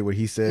regurgitate what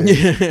he said,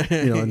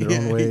 in their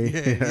own way.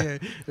 Yeah.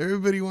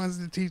 Everybody wants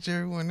to teach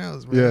everyone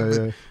else,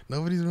 but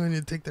nobody's willing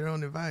to take their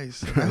own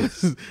advice. That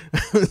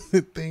was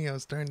the thing. I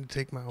was starting to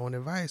take my own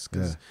advice,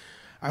 because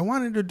I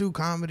wanted to do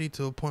comedy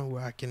to a point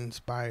where I can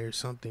inspire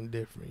something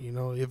different.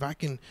 If I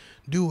can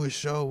do a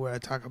show where I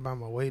talk about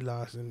my weight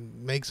loss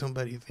and make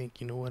somebody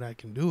think, you know what, I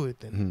can do it,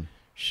 then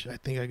I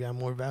think I got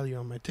more value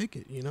on my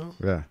ticket,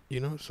 Yeah.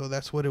 So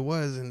that's what it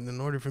was. And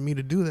in order for me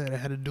to do that, I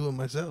had to do it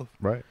myself.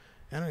 Right.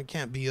 And I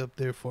can't be up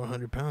there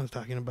 400 pounds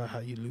talking about how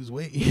you lose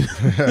weight.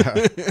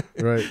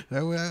 Right.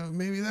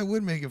 Maybe that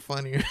would make it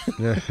funnier.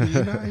 Yeah.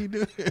 You know how you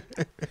do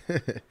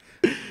it.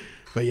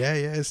 But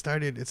it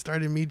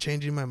started me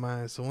changing my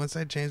mind. So once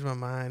I changed my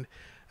mind,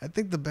 I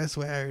think the best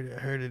way I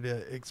heard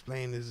it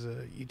explained is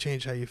you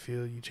change how you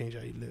feel, you change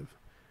how you live.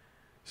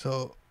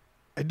 So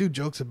I do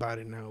jokes about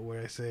it now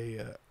where I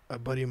say a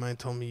buddy of mine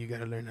told me you got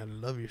to learn how to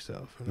love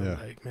yourself. And I'm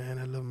like, man,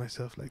 I love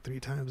myself like 3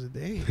 times a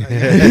day.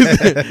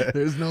 Like,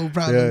 there's no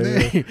problem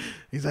there.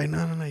 He's like,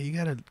 no, you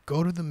got to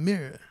go to the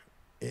mirror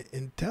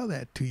and tell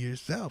that to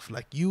yourself.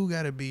 Like, you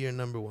got to be your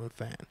number 1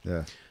 fan.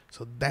 Yeah.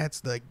 So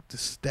that's like the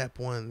step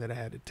 1 that I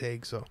had to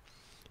take. So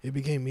it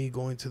became me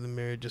going to the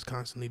mirror, just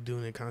constantly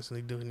doing it.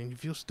 And you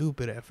feel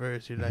stupid at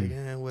first. You're like,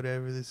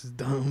 whatever, this is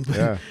dumb.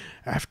 But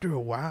after a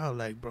while,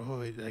 like,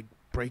 bro, it like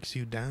breaks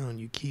you down.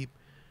 You keep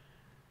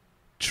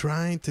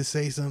trying to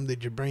say something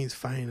that your brain's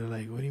fighting.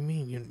 Like, what do you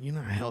mean? You're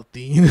not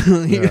healthy. You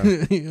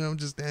know, I'm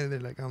just standing there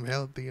like, I'm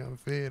healthy, I'm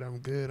fit, I'm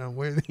good, I'm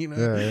worthy. You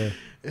know,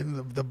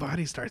 and the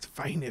body starts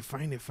fighting it.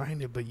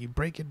 But you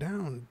break it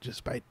down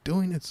just by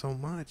doing it so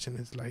much, and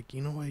it's like,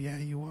 you know what? Yeah,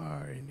 you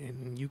are,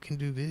 and you can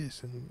do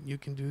this, and you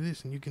can do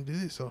this, and you can do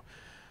this. So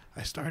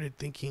I started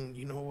thinking,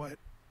 you know what?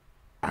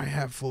 I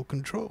have full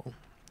control.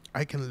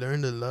 I can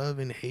learn to love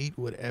and hate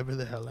whatever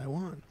the hell I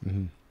want.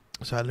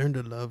 So I learned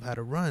to love how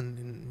to run,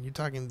 and you're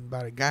talking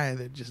about a guy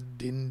that just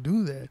didn't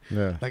do that.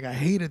 Yeah. Like, I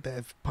hated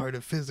that part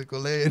of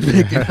physical ed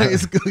like in high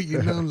school,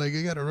 you know, like,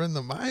 you got to run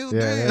the mile,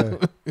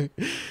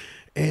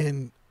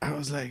 And I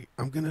was like,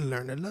 I'm going to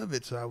learn to love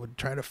it. So I would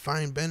try to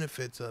find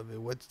benefits of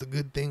it. What's the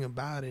good thing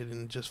about it?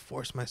 And just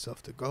force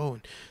myself to go.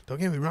 And don't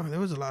get me wrong,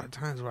 there was a lot of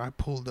times where I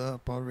pulled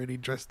up already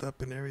dressed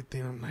up and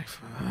everything. I'm like,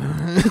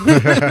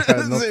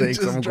 no thanks,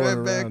 just I'm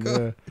drive back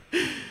up.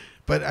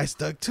 But I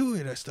stuck to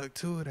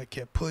it. I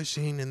kept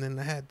pushing. And then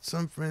I had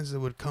some friends that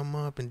would come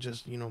up and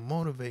just, you know,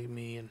 motivate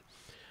me. And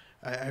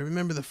I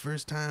remember the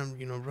first time,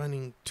 you know,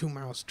 running 2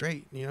 miles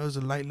straight. You know, it was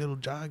a light little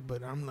jog,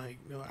 but I'm like,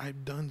 you know,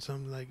 I've done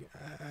something like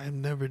I've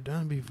never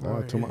done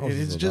before. 2 miles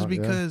it's just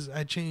because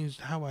I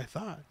changed how I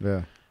thought.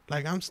 Yeah.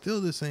 Like, I'm still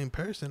the same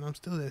person. I'm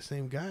still that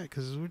same guy,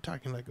 because we're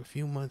talking like a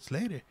few months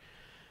later.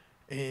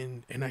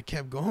 And I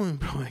kept going,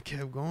 bro. I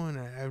kept going.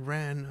 I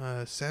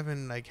ran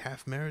 7 like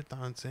half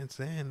marathons since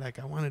then. Like,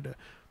 I wanted to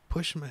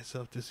push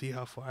myself to see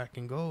how far I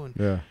can go.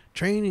 And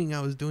training,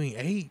 I was doing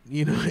 8,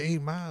 you know,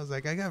 8 miles.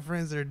 Like, I got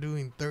friends that are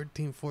doing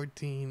 13,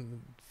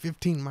 14,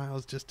 15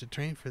 miles just to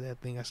train for that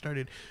thing. I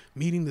started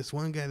meeting this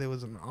one guy that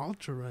was an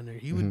ultra runner.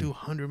 He would do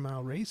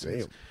 100-mile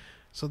races. Damn.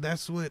 So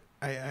that's what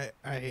I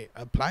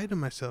applied to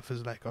myself,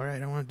 is like, all right,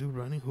 I want to do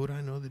running. Who do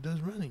I know that does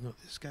running? Oh,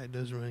 this guy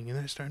does running. And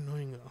I started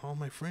knowing all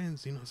my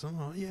friends, you know,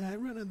 somehow, I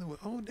run on the way.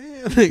 Oh,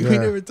 damn. Like, we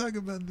never talk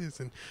about this.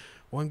 And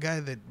one guy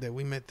that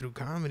we met through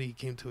comedy, he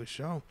came to a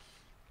show.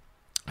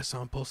 I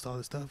saw him post all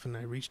this stuff, and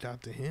I reached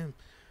out to him.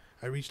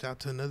 I reached out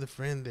to another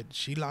friend that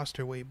she lost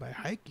her weight by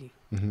hiking.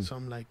 So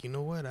I'm like, you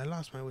know what? I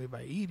lost my weight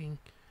by eating.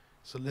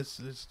 So let's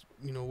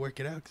you know,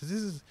 work it out. Because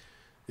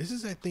this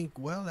is, I think,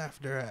 well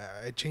after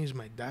I changed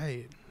my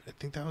diet. I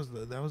think that was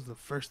the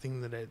first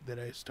thing that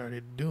I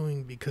started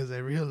doing, because I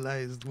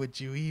realized what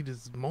you eat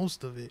is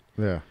most of it.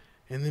 Yeah.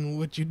 And then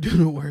what you do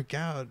to work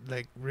out,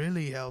 like,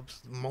 really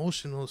helps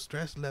emotional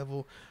stress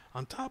level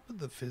on top of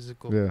the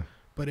physical. Yeah.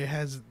 But it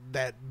has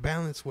that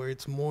balance where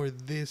it's more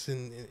this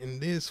and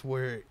this,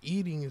 where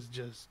eating is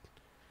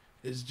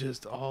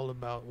just all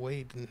about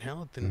weight and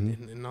health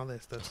and all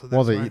that stuff. So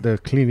that's the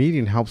clean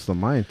eating helps the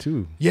mind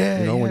too.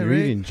 Yeah, you know, when you're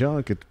eating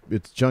junk,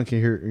 it's junk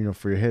in here, you know,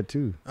 for your head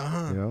too. You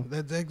know,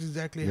 that's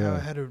exactly how I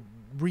had to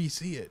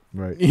re-see it.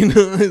 Right. You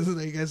know, it's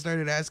like I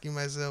started asking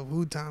myself,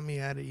 who taught me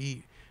how to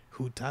eat?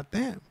 Who taught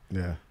them?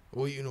 Yeah.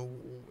 Well, you know,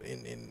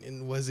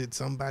 and was it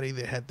somebody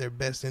that had their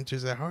best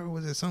interests at heart, or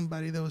was it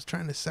somebody that was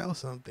trying to sell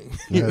something?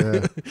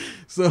 Yeah.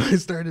 So I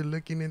started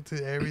looking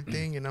into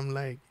everything, and I'm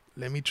like,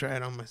 let me try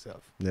it on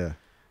myself. Yeah.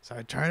 So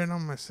I tried it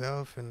on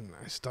myself, and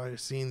I started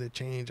seeing the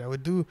change. I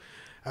would do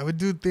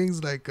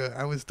things like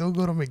I would still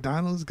go to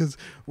McDonald's, because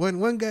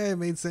one guy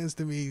made sense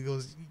to me. He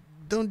goes,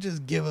 don't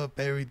just give up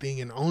everything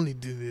and only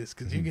do this,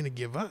 because you're gonna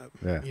give up.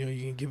 Yeah. You know,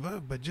 you can give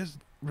up, but just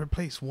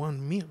replace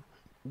one meal.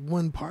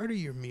 One part of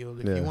your meal,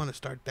 if you want to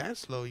start that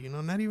slow, you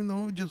know, not even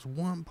though just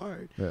one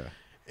part. Yeah.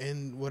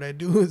 And what I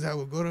do is I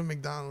would go to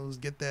McDonald's,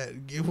 get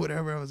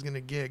whatever I was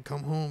gonna get,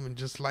 come home and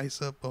just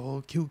slice up a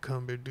whole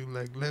cucumber, do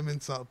like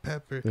lemon, salt,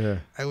 pepper. Yeah.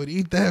 I would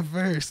eat that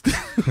first.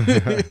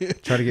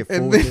 Try to get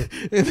full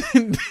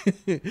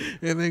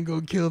and then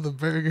go kill the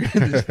burger,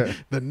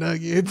 the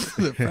nuggets,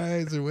 the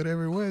fries, or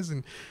whatever it was.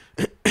 And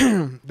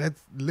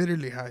that's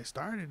literally how I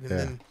started. And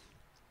then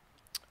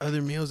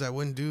other meals, I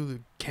wouldn't do the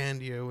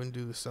candy, I wouldn't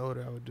do the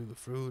soda, I would do the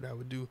fruit, I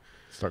would do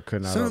start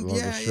cutting out all the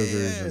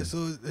sugars. Yeah.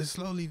 So it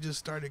slowly just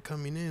started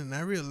coming in, and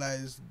I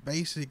realized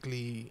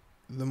basically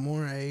the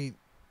more I ate,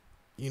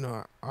 you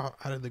know, out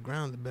of the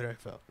ground, the better I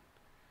felt.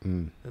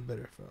 The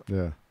better I felt.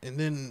 Yeah. And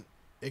then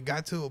it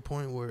got to a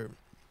point where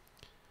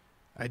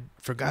I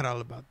forgot all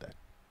about that.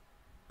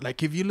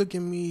 Like, if you look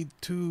at me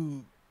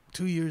 2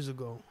 years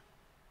ago,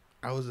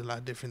 I was a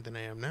lot different than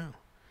I am now.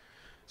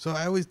 So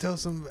I always tell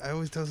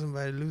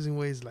somebody losing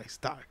weight is like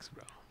stocks,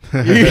 bro.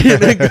 You're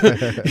gonna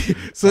go,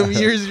 some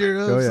years you're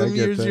up, some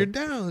years that. you're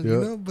down, you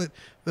know. But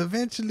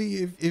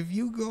eventually, if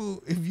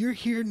you're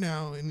here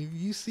now, and if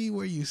you see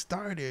where you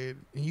started,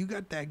 and you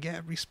got that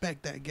gap,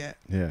 respect that gap.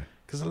 Yeah.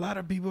 Because a lot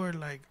of people are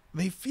like,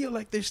 they feel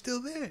like they're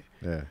still there.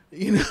 Yeah.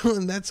 You know,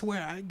 and that's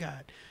where I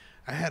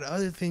had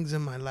other things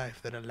in my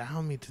life that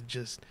allow me to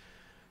just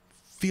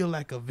feel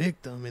like a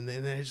victim, and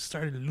then I just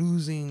started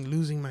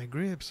losing my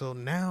grip. So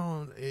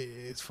now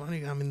it's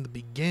funny, I'm in the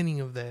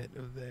beginning of that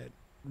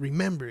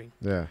remembering.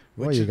 Yeah.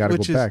 Well, you got to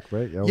go back,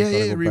 right?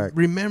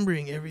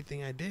 Remembering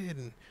everything I did,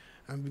 and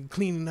I've been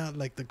cleaning out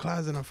like the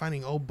closet. I'm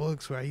finding old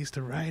books where I used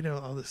to write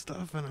all this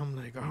stuff, and I'm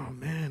like, oh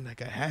man,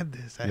 like I had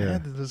this.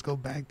 Let's go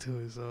back to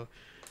it. So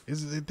I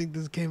think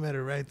this came at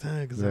the right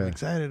time because I'm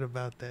excited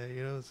about that.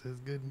 You know, so it's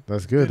good.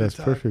 That's good. That's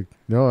perfect.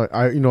 No,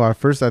 at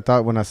first I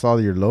thought when I saw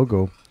your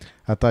logo,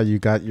 I thought you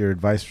got your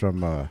advice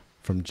from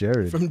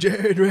Jared. From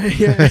Jared, right?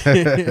 Yeah.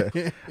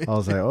 I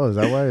was like, oh, is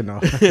that why? No.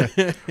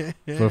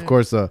 So of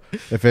course,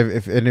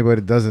 if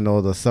anybody doesn't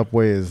know, the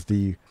Subway is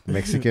the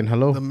Mexican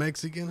hello. The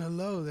Mexican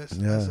hello. That's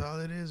all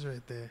it is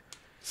right there.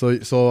 So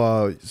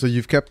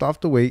you've kept off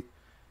the weight.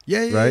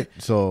 Yeah. Right.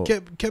 So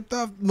kept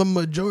off the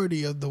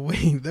majority of the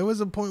weight. There was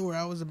a point where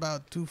I was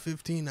about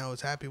 215. I was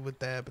happy with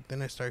that, but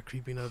then I started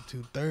creeping up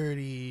to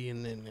 230,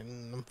 and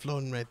I'm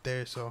floating right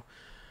there. So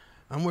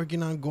I'm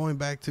working on going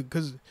back to,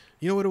 because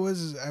you know what it was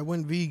is I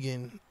went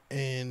vegan,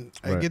 and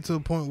I get to a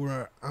point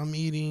where I'm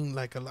eating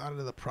like a lot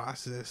of the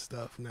processed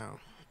stuff now,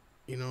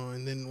 you know.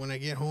 And then when I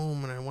get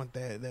home and I want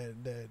that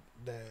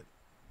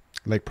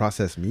like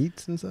processed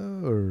meats and stuff,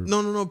 or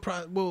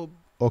well.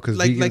 Oh, cause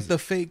like the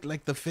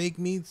fake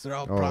meats, they're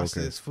all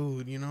processed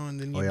food, you know. And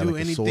then you do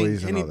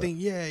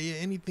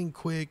anything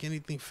quick,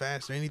 anything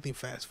fast, or anything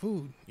fast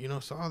food, you know.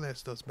 So all that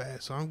stuff's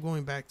bad. So I'm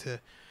going back to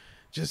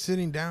just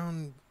sitting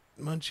down,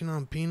 munching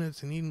on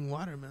peanuts and eating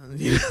watermelon.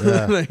 You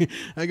know? Yeah.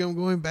 like I'm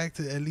going back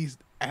to at least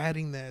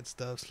adding that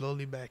stuff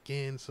slowly back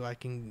in, so I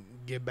can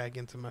get back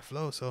into my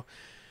flow. So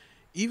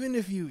even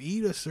if you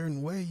eat a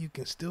certain way, you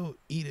can still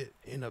eat it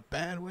in a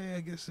bad way,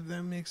 I guess, if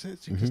that makes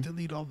sense. You can still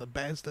eat all the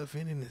bad stuff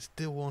in it, and it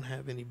still won't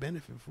have any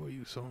benefit for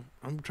you. So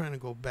I'm trying to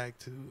go back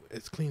to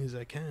as clean as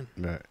I can.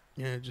 Right.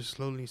 Yeah, just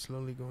slowly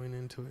going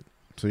into it.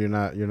 So you're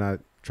not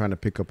trying to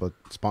pick up a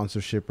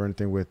sponsorship or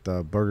anything with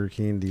Burger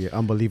King, the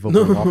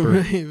unbelievable Whopper.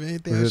 Right,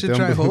 man. I should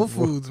try Whole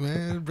Foods,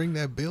 man. Bring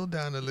that bill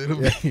down a little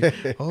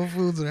bit. Whole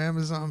Foods or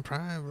Amazon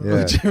Prime.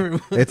 Bro. Yeah.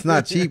 It's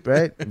not cheap,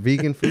 right?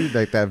 Vegan food,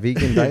 like that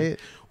vegan diet.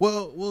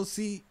 Well, we'll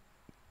see.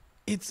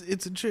 It's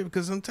a trip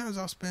because sometimes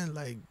I'll spend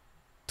like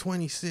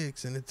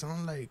 26 and it's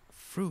on like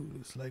fruit.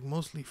 It's like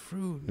mostly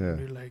fruit. Yeah. And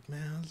you're like,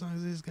 man, as long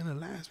as it's gonna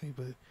last me,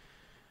 but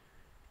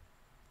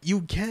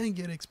you can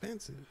get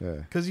expensive. Yeah.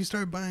 Because you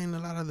start buying a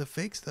lot of the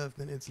fake stuff,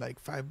 then it's like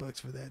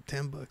 $5 for that,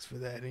 $10 for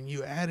that, and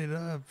you add it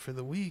up for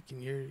the week,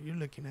 and you're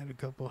looking at a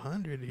couple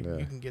hundred. And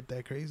you can get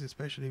that crazy,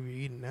 especially if you're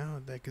eating now.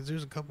 Because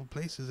there's a couple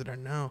places that are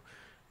now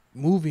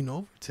moving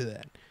over to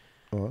that.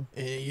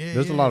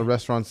 There's a lot of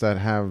restaurants that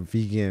have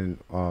vegan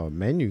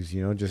menus,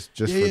 you know, just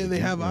for they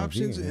have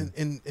options,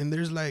 vegan, and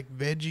there's like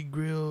Veggie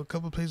Grill, a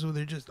couple places where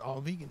they're just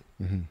all vegan.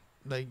 Mm-hmm.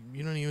 Like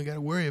you don't even got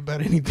to worry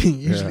about anything.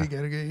 You usually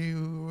gotta go, hey,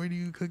 where do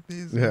you cook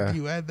this? Do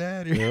you add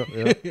that? Or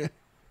yeah,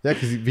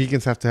 because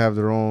vegans have to have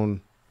their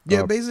own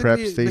basically prep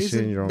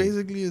station, your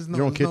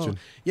own kitchen.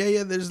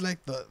 Yeah. There's like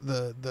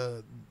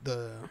the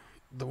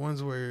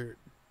ones where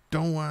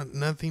don't want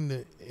nothing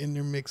to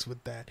intermix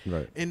with that.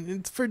 Right. And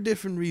it's for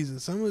different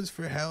reasons. Some of it's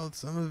for health.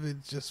 Some of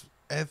it's just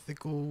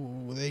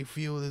ethical. They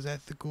feel is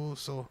ethical.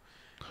 So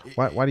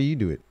why do you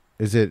do it?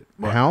 Is it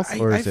health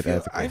or is it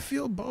ethical? I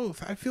feel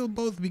both.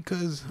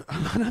 Because a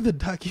lot of the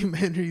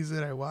documentaries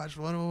that I watched,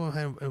 one of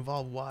them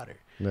involved water.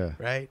 Yeah.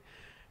 Right.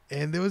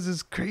 And there was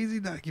this crazy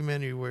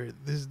documentary where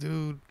this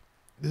dude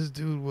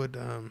would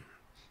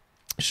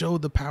show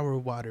the power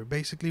of water.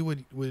 Basically, what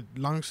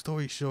long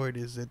story short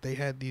is that they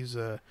had these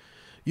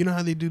you know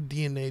how they do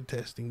DNA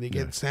testing? They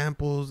get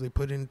samples, they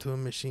put it into a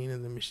machine,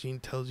 and the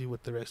machine tells you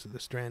what the rest of the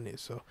strand is.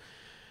 So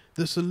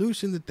the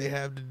solution that they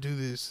have to do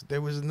this,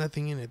 there was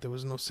nothing in it. There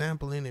was no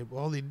sample in it.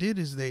 All they did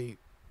is they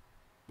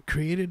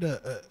created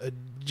a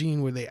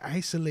gene where they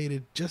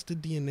isolated just a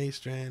DNA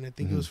strand. I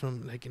think it was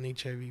from like an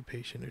HIV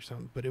patient or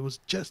something, but it was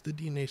just the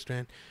DNA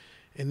strand.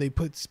 And they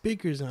put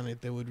speakers on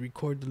it that would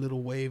record the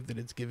little wave that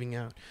it's giving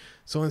out.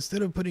 So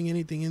instead of putting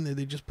anything in there,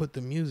 they just put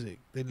the music.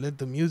 They let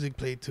the music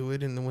play to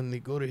it, and then when they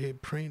go to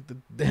hit print, the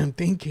damn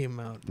thing came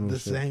out.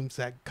 Same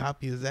exact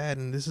copy as that,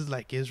 and this is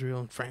like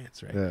Israel and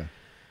France, right? Yeah.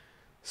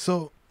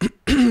 So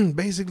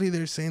basically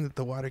they're saying that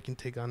the water can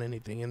take on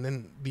anything. And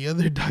then the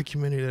other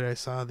documentary that I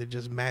saw that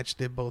just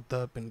matched it both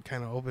up and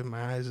kind of opened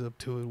my eyes up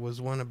to it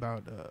was one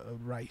about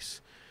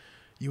rice.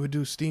 You would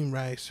do steamed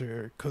rice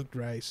or cooked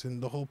rice,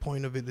 and the whole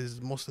point of it is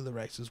most of the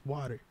rice is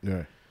water.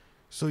 Yeah.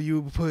 So you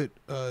would put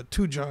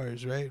 2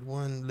 jars, right?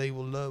 One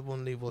labeled love,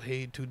 one labeled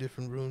hate, 2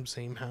 different rooms,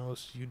 same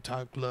house. You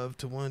talk love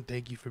to one,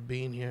 thank you for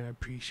being here, I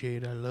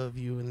appreciate it, I love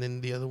you. And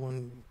then the other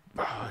one,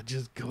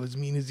 just go as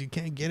mean as you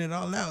can, get it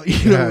all out.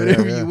 You know,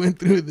 whatever you went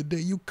through the day,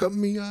 you cut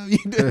me off. You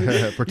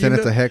did, pretend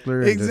it's a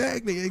heckler.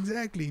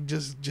 Exactly.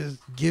 Just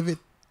give it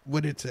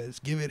what it says.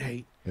 Give it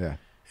hate. Yeah.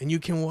 And you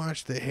can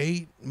watch the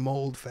hate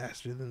mold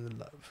faster than the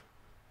love.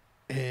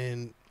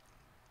 And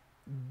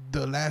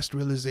the last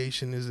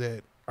realization is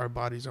that our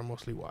bodies are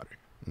mostly water.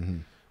 Mm-hmm.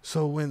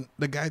 So when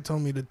the guy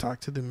told me to talk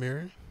to the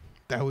mirror,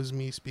 that was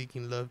me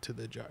speaking love to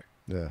the jar.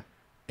 Yeah.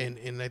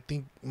 And I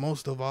think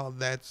most of all,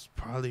 that's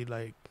probably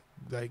like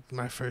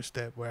my first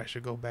step where I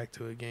should go back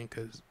to again,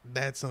 because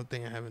that's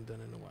something I haven't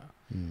done in a while.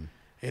 Mm.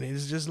 And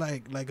it's just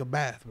like a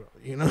bath, bro.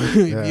 You know, if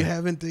you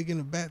haven't taken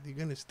a bath, you're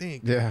gonna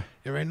stink. Yeah.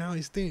 And right now I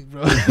stink,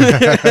 bro.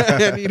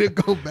 I need to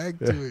go back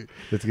to it.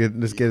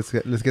 Let's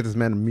get this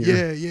man a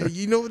mirror. Yeah.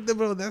 You know what,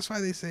 bro? That's why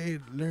they say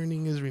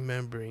learning is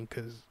remembering,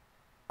 because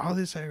all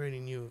this I already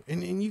knew.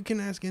 And you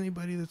can ask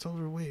anybody that's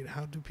overweight,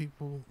 how do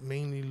people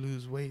mainly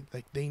lose weight?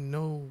 Like, they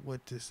know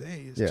what to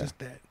say. It's just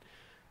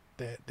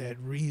that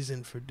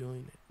reason for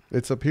doing it.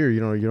 It's up here, you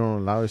know. You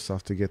don't allow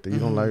yourself to get there. You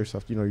don't allow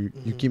yourself, you know.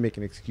 You keep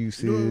making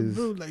excuses.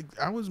 Bro, like,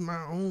 I was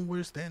my own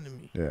worst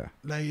enemy. Yeah.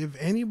 Like, if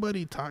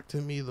anybody talked to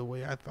me the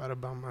way I thought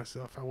about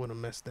myself, I would have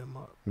messed them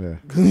up. Yeah.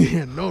 Because they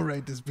had no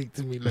right to speak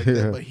to me like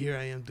that. But here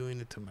I am doing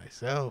it to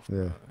myself.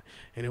 Yeah.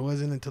 And it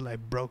wasn't until I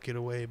broke it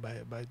away by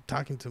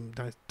talking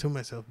to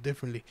myself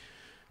differently,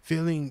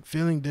 feeling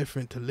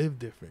different to live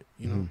different.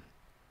 You know.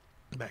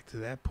 Back to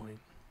that point.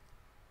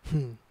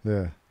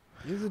 Yeah.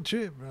 It's a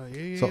trip, bro.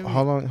 So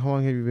how long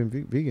have you been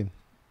vegan?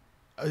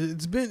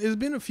 It's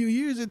been a few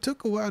years. It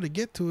took a while to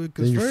get to it,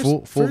 because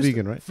you're full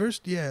vegan, right?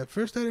 First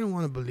I didn't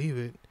want to believe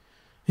it.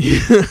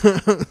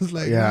 I was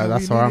like,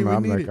 that's how I'm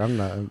like, I'm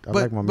not. I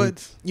like my meats.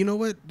 But you know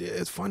what?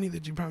 It's funny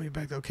that you brought me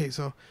back. Okay,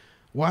 so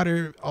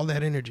water, all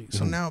that energy.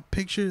 So now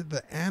picture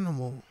the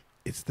animal.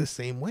 It's the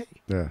same way.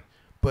 Yeah.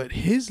 But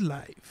his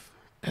life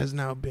has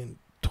now been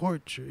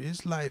torture.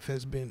 His life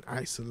has been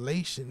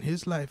isolation.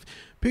 His life,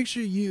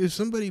 picture you, if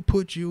somebody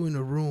put you in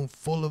a room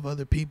full of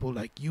other people,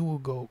 like, you will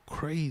go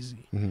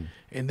crazy.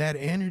 And that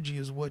energy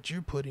is what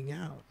you're putting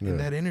out. And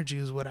that energy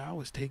is what I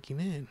was taking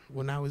in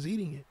when I was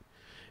eating it.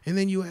 And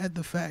then you add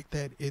the fact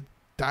that it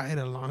died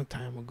a long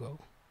time ago,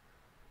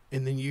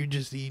 and then you're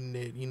just eating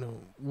it, you know,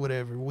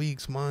 whatever,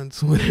 weeks,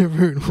 months,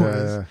 whatever it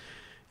was.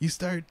 You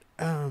start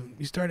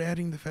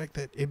adding the fact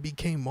that it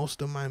became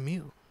most of my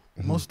meal.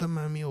 Most of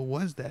my meal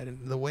was that,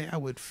 and the way I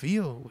would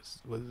feel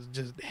was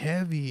just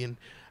heavy, and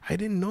I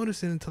didn't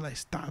notice it until I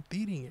stopped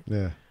eating it.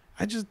 Yeah.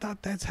 I just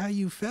thought that's how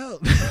you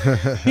felt.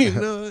 You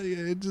know,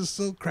 it's just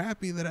so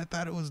crappy that I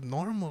thought it was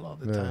normal all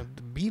the time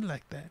to be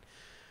like that.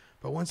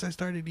 But once I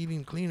started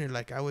eating cleaner,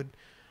 like, I would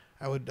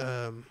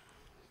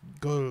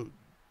go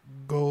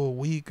a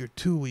week or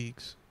 2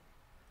 weeks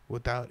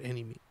without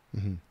any meat,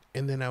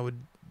 and then I would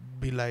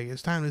be like,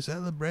 it's time to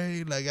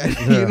celebrate. Like,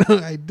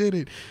 I did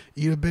it.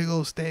 Eat a big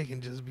old steak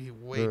and just be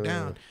way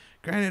down.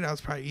 Granted, I was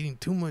probably eating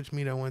too much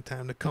meat at one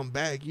time to come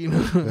back, you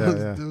know.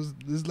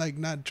 It was like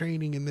not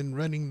training and then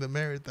running the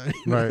marathon.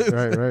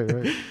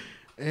 Right.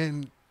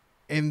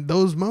 And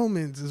those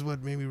moments is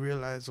what made me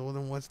realize, well,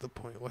 then what's the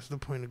point? What's the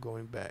point of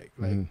going back?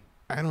 Like,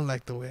 I don't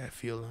like the way I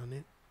feel on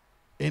it.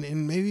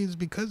 And maybe it's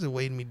because it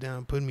weighed me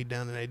down, put me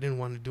down, and I didn't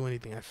want to do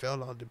anything. I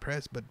felt all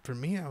depressed. But for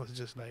me, I was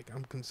just like,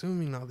 I'm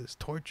consuming all this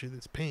torture,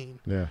 this pain.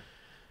 Yeah.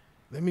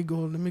 Let me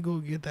go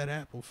get that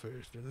apple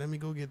first, and let me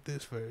go get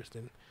this first.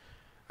 And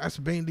that's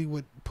mainly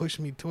what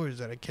pushed me towards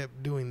that. I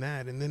kept doing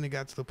that, and then it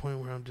got to the point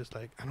where I'm just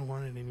like, I don't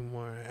want it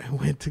anymore.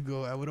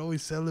 I would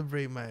always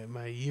celebrate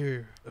my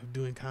year of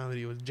doing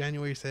comedy. It was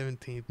January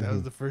 17th. That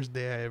was the first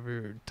day I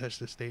ever touched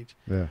the stage.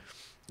 Yeah.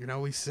 And I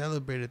always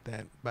celebrated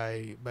that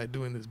by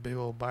doing this big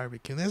old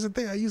barbecue. And that's the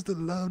thing. I used to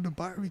love the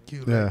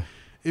barbecue. Like,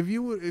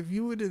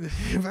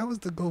 if I was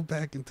to go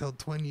back and tell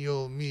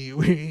 20-year-old me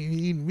we ain't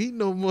eating meat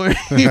no more,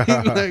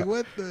 like,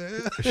 what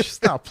the hell?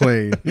 Stop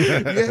playing.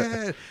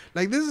 Yeah,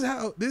 like, this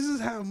is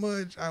how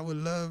much I would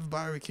love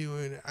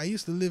barbecuing. I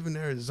used to live in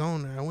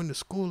Arizona. I went to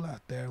school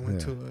out there. I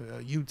went to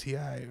a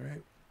UTI,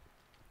 right?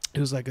 It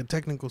was like a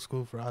technical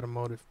school for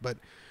automotive, but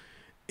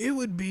it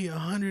would be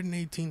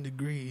 118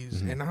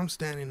 degrees, and I'm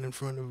standing in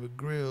front of a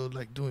grill,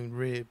 like, doing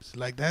ribs.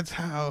 Like, that's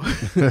how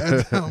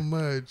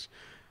much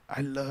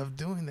I love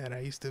doing that.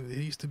 It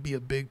used to be a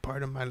big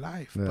part of my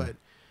life, but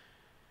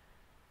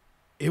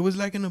it was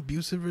like an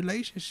abusive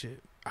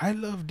relationship. I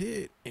loved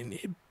it, and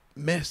it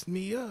messed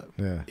me up.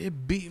 Yeah.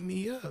 It beat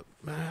me up.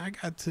 Man, I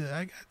got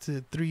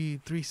to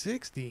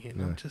 360,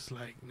 and I'm just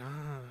like, nah,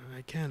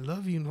 I can't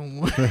love you no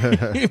more.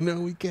 You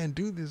know, we can't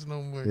do this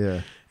no more.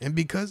 Yeah. And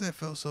because I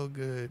felt so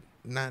good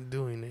not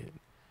doing it,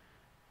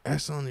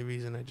 that's the only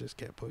reason I just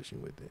kept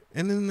pushing with it.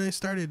 And then I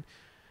started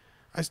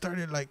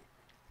like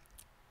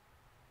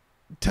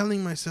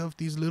telling myself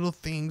these little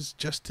things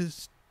just to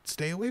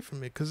stay away from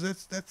it, because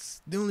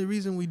that's the only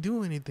reason we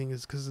do anything,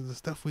 is because of the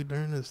stuff we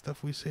learn, the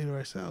stuff we say to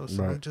ourselves.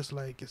 So I'm just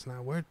like, it's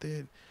not worth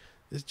it.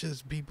 It's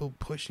just people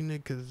pushing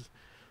it because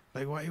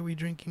Like, why are we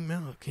drinking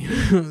milk? You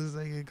know, it's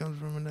like it comes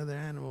from another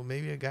animal.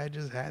 Maybe a guy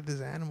just had this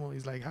animal.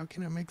 He's like, how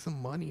can I make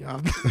some money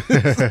off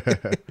this?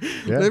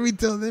 Yeah. Let me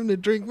tell them to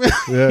drink milk.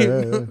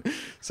 Yeah.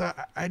 So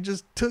I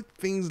just took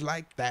things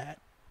like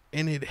that,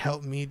 and it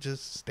helped me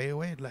just stay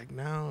away. Like,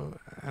 now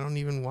I don't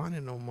even want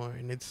it no more.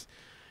 And it's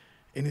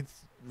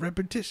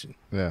repetition.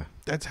 Yeah.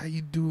 That's how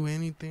you do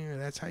anything, or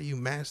that's how you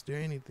master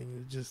anything.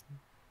 It's just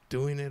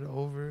doing it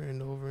over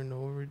and over and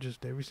over,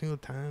 just every single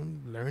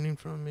time, learning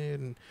from it.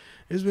 And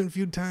there's been a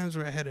few times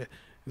where I had to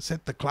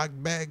set the clock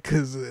back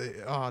because,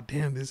 oh,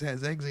 damn, this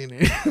has eggs in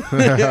it.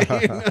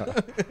 You know?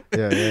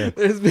 Yeah.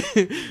 There's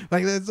been,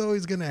 like, that's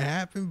always going to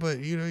happen, but,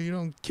 you know, you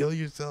don't kill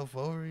yourself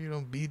over. You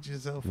don't beat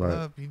yourself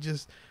up. You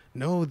just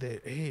know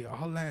that, hey,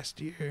 all last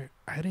year,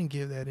 I didn't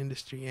give that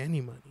industry any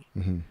money.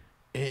 Mm-hmm.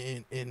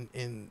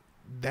 And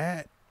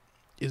that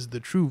is the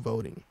true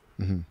voting.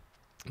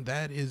 Mm-hmm.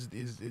 That is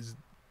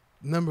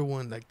number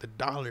one, like the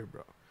dollar,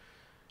 bro.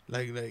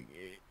 Like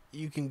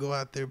you can go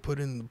out there, put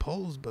in the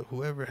polls, but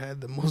whoever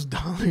had the most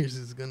dollars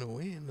is gonna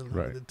win a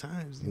lot of the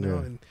times, you know.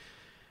 And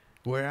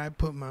where I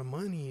put my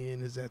money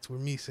in is that's where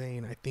me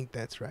saying I think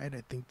that's right,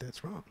 I think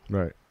that's wrong.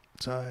 Right.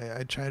 So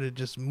I try to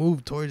just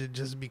move towards it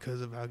just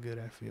because of how good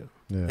I feel.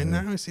 Yeah. And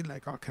now I see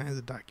like all kinds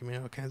of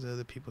documentaries, all kinds of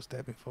other people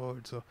stepping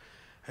forward. So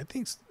I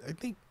think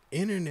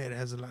internet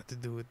has a lot to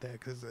do with that,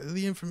 because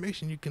the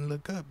information you can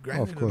look up.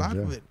 Granted, a lot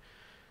of it,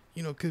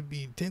 you know, could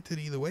be tinted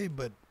either way,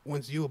 but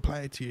once you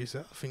apply it to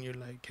yourself and you're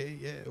like, hey,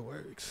 yeah, it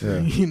works. Yeah.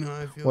 You know,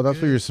 I feel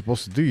that's what you're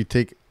supposed to do. You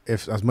take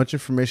as much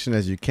information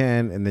as you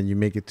can, and then you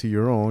make it to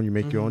your own. You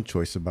make your own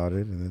choice about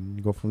it, and then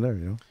you go from there,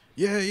 you know?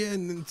 Yeah.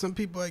 And then some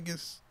people, I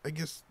guess,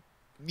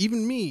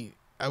 even me,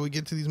 I would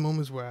get to these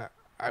moments where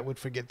I would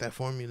forget that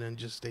formula and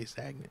just stay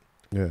stagnant.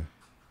 Yeah.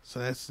 So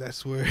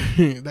that's where,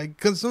 like,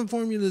 because some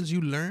formulas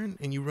you learn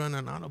and you run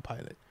on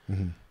autopilot.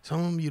 Mm-hmm. Some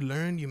of them you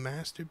learn, you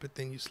master, but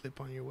then you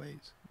slip on your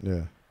ways.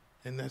 Yeah.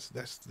 And that's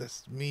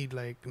me,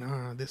 like,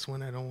 nah, this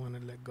one I don't want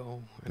to let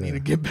go. I need to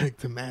get back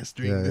to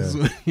mastering this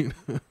one, you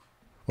know?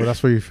 Well,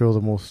 that's where you feel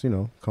the most, you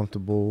know,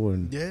 comfortable.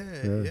 And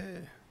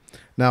yeah.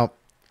 Now,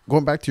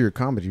 going back to your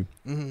comedy,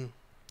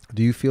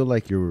 do you feel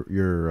like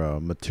your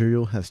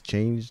material has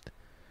changed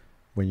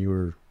when you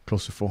were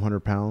close to 400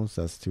 pounds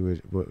as to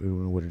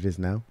what it is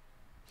now?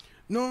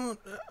 No,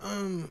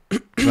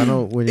 I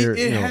know when you're,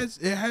 it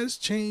has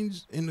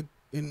changed in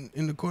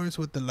accordance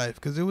with the life,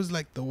 because it was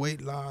like the weight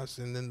loss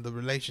and then the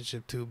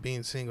relationship too,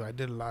 being single. I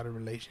did a lot of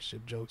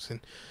relationship jokes, and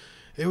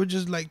it was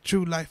just like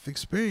true life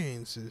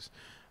experiences.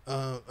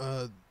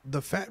 The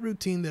fat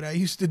routine that I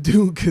used to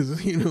do,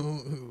 because, you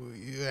know,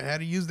 I had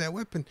to use that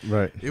weapon.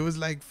 Right. It was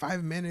like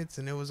 5 minutes,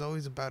 and it was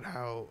always about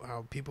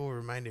how people were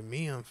reminding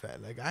me I'm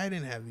fat. Like, I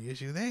didn't have the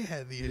issue. They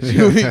had the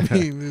issue with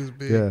being this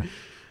big. Yeah.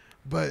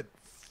 But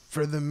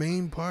for the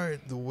main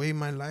part, the way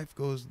my life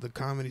goes, the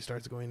comedy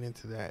starts going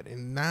into that.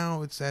 And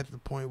now it's at the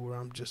point where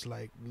I'm just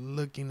like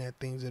looking at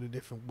things in a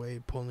different way,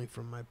 pulling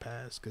from my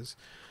past, because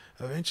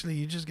eventually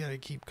you just got to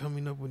keep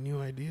coming up with new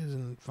ideas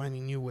and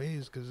finding new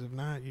ways, because if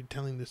not, you're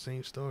telling the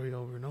same story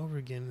over and over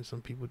again, and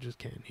some people just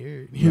can't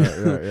hear it.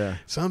 Yeah.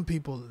 Some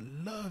people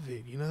love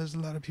it. You know, there's a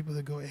lot of people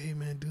that go, hey,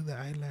 man, do the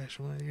eyelash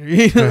one.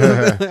 You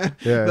know,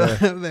 they'll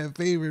have that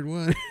favorite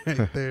one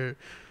right there.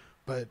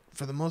 But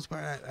for the most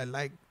part, I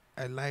like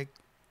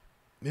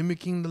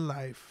mimicking the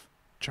life,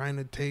 trying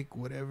to take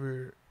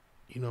whatever,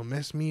 you know,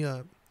 mess me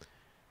up,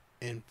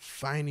 and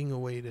finding a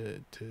way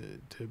to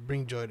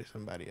bring joy to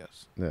somebody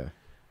else. Yeah.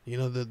 You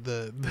know,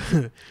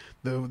 the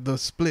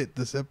split,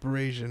 the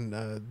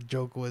separation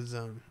joke was,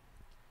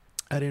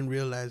 I didn't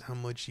realize how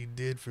much she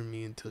did for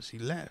me until she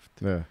left.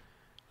 Yeah.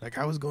 Like,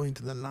 I was going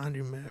to the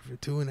laundromat for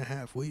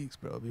 2.5 weeks,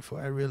 bro,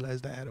 before I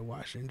realized I had a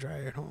washer and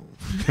dryer at home.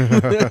 Like,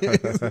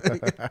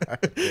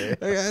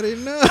 I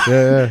didn't know.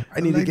 Yeah.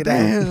 I need to get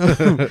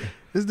out.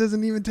 This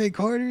doesn't even take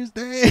quarters,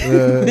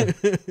 damn.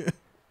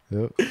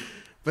 Yep.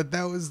 But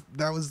that was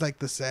like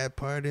the sad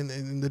part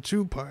and the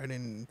true part,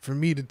 and for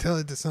me to tell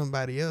it to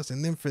somebody else,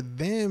 and then for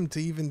them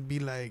to even be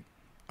like,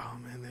 oh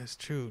man, that's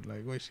true.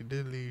 Like, when she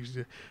did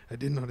leave, I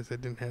didn't notice I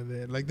didn't have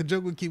that. Like, the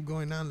joke would keep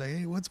going on, like,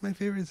 hey, what's my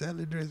favorite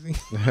salad dressing?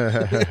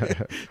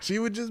 She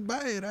would just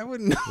buy it. I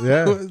wouldn't know.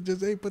 Yeah. It was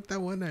just, hey, put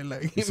that one I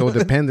like. So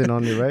dependent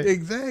on you, right?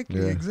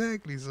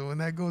 Exactly. So when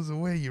that goes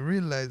away, you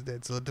realize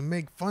that. So to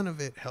make fun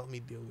of it helped me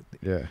deal with it.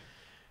 Yeah.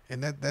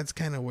 And that's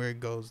kind of where it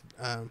goes.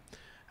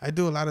 I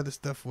do a lot of the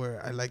stuff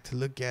where I like to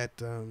look at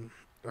the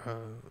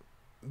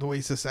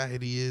way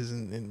society is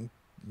and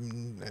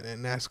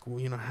ask,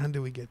 you know, how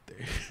do we get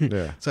there?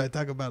 Yeah. So I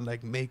talk about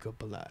like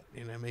makeup a lot,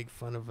 and I make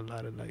fun of a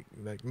lot of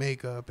like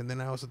makeup, and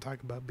then I also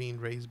talk about being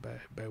raised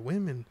by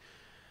women.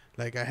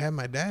 Like, I had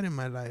my dad in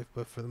my life,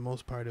 but for the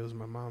most part it was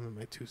my mom and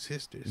my 2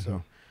 sisters. Mm-hmm.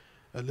 So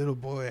a little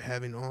boy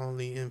having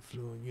only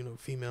influence, you know,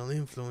 female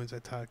influence, I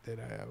talked that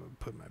I would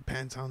put my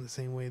pants on the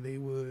same way they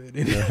would,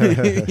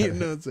 and, you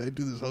know, so I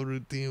do this whole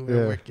routine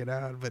where I work it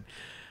out, but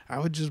I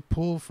would just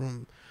pull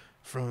from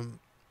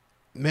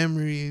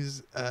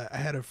memories. I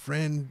had a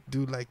friend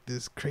do like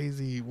this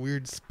crazy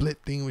weird split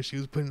thing where she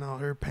was putting on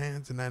her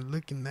pants, and I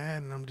look in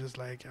that and I'm just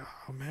like,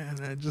 oh man,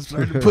 I just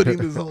started putting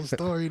this whole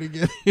story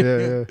together.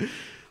 Yeah.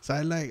 So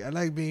I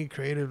like being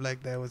creative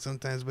like that with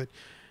sometimes, but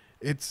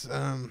it's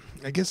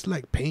I guess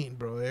like paint,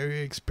 bro. Every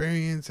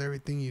experience,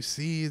 everything you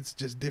see, it's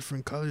just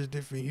different colors,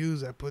 different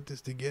hues. I put this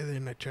together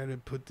and I try to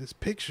put this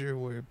picture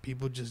where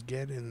people just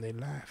get it and they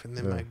laugh, and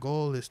then my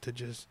goal is to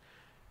just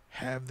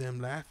have them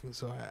laughing.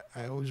 So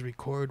I always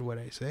record what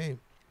I say.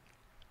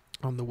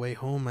 On the way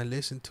home, I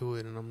listen to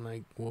it and I'm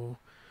like, well,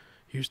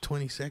 here's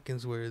 20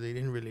 seconds where they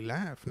didn't really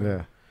laugh.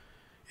 Now,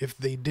 if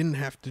they didn't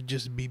have to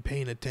just be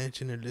paying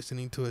attention or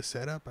listening to a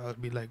setup, I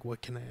would be like,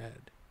 what can I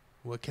add?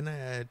 What can I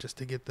add just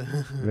to get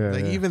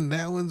the even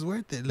that one's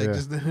worth it. Like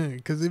just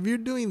because if you're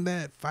doing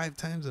that 5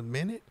 times a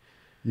minute,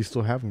 you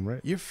still have them,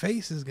 right? Your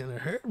face is gonna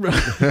hurt, bro.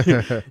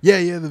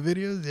 yeah, the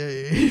videos,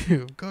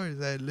 yeah. Of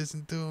course, I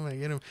listen to them, I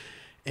get them,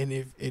 and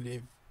if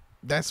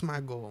that's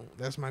my goal.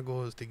 That's my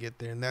goal, is to get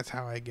there, and that's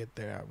how I get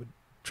there. I would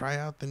try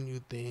out the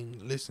new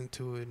thing, listen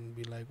to it, and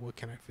be like, what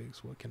can I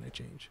fix? What can I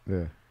change?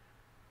 Yeah.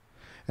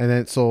 And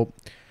then, so,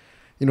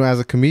 as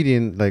a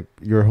comedian, like,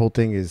 your whole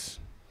thing is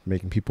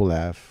making people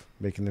laugh,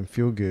 making them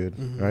feel good,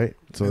 right?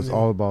 So it's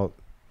all about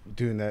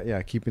doing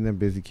that. Keeping them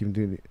busy, keeping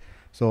doing it.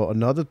 So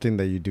another thing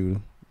that you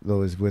do,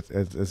 though, is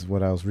as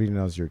what I was reading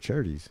as your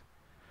charities.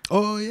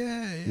 Oh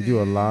yeah, you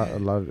do a lot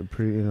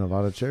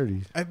of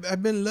charities.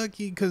 I've been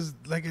lucky because,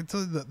 like I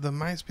told you, the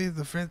MySpace,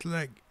 the friends,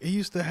 like, it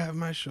used to have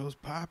my shows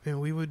popping.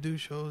 We would do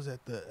shows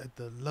at the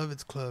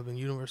Lovitz Club in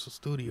Universal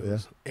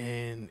Studios,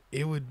 and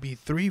it would be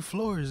 3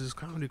 floors. This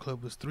comedy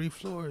club was 3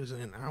 floors,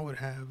 and I would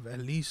have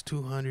at least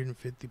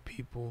 250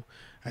 people.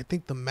 I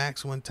think the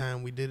max one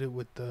time we did it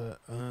with the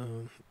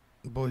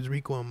boys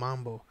Rico and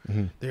Mambo.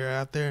 They're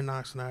out there in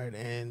Oxnard,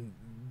 and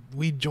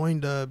we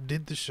joined up,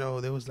 did the show.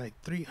 There was like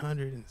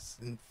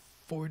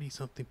 340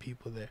 something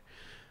people there.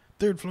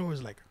 3rd floor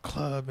was like a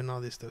club and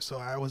all this stuff. So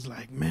I was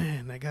like,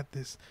 man, I got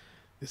this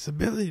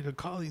ability to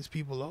call these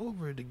people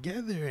over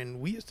together, and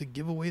we used to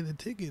give away the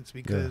tickets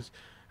because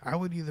I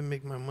would either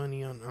make my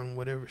money on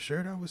whatever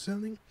shirt I was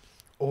selling,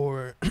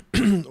 or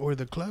or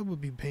the club would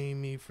be paying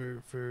me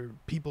for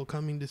people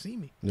coming to see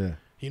me. Yeah.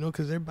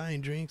 Because they're buying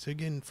drinks, they're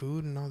getting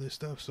food and all this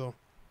stuff. So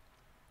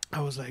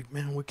I was like,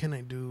 man, what can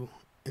I do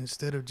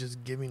instead of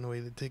just giving away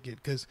the ticket?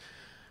 Because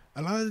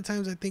a lot of the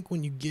times I think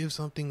when you give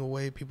something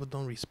away, people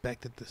don't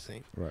respect it the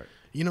same. Right.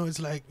 It's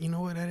like, you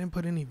know what, I didn't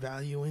put any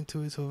value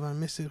into it, so if I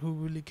miss it, who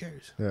really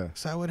cares? Yeah.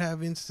 So I would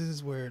have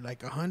instances where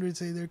like 100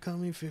 say they're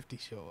coming, 50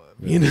 show up.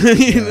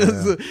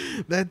 So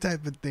that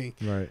type of thing.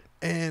 Right.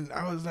 And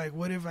I was like,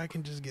 what if I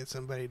can just get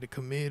somebody to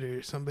commit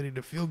or somebody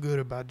to feel good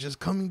about just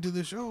coming to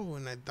the show?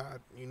 And I thought,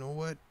 you know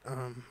what,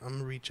 I'm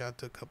gonna reach out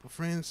to a couple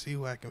friends, see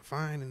who I can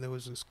find. And there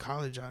was this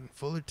college out in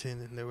Fullerton,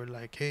 and they were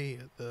like, hey,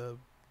 the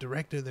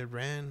director that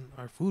ran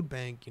our food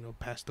bank,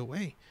 passed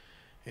away,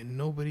 and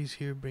nobody's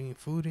here bringing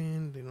food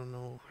in. They don't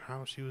know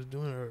how she was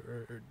doing,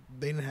 or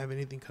they didn't have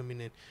anything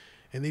coming in.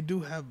 And they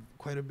do have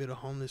quite a bit of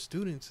homeless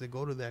students that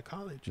go to that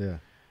college. Yeah.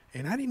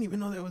 And I didn't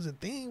even know that was a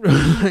thing, bro.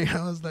 Like,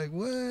 I was like,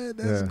 what?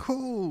 That's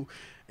cool.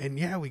 And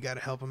we got to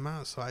help them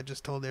out. So I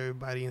just told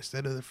everybody,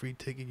 instead of the free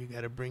ticket, you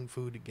got to bring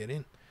food to get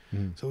in.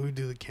 So we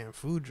do the camp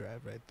food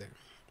drive right there.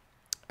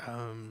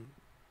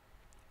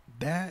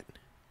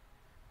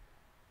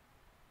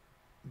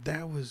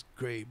 That was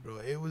great, bro.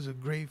 It was a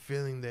great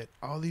feeling that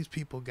all these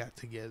people got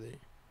together,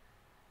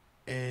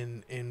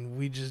 and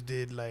we just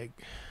did, like,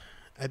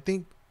 I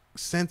think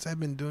since I've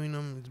been doing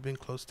them, it's been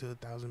close to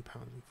 1,000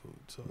 pounds of food.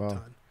 So a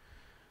ton.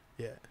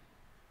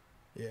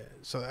 Yeah.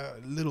 So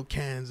little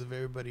cans of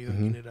everybody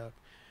hooking it up.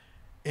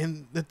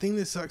 And the thing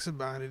that sucks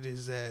about it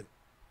is that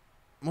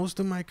most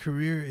of my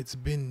career, it's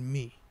been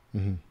me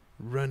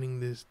running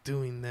this,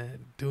 doing that,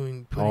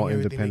 putting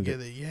everything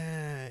together.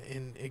 Yeah.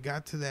 And it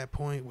got to that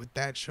point with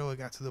that show. It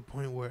got to the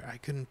point where I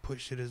couldn't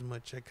push it as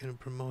much. I couldn't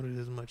promote it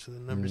as much. So the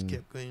numbers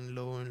kept going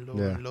lower and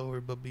lower and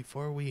lower. But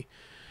before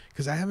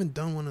because I haven't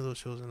done one of those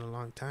shows in a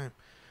long time.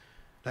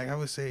 Like, I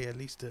would say at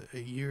least a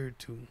year or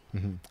 2.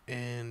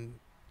 And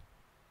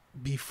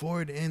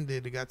before it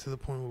ended, it got to the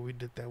point where we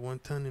did that 1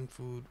 ton in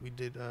food. We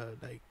did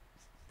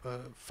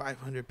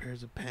 500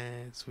 pairs of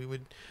pants. We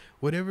would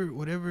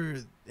whatever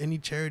any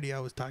charity I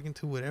was talking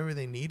to, whatever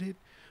they needed,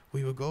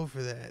 we would go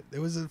for that.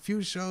 There was a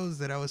few shows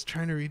that I was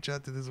trying to reach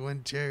out to this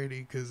one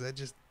charity, because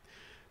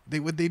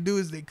what they do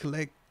is they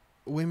collect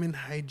women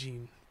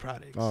hygiene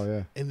products. Oh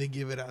yeah. And they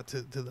give it out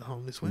to the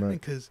homeless women,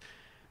 because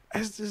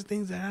that's just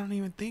things that I don't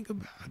even think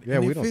about. Yeah,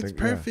 and it's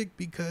perfect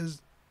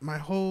because my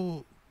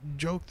whole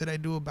joke that I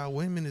do about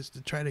women is to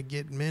try to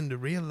get men to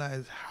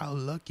realize how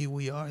lucky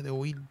we are that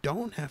we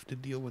don't have to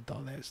deal with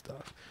all that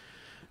stuff.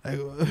 Like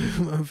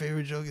my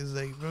favorite joke is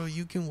like, bro,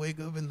 you can wake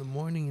up in the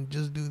morning and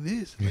just do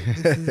this. Like,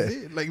 this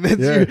is it. Like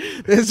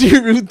that's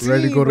your routine.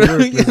 Ready to go to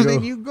work. And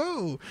then you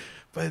go.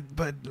 But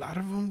a lot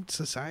of them,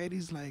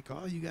 society's like,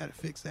 oh, you got to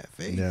fix that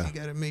face. Yeah. You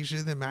got to make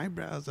sure them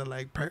eyebrows are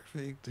like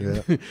perfect.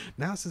 Yeah.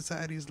 Now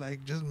society's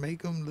like, just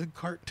make them look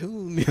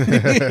cartoon.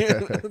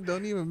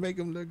 Don't even make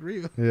them look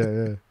real.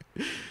 Yeah.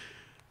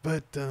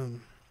 But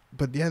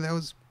yeah,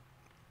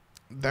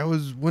 that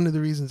was one of the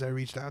reasons I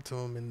reached out to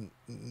him and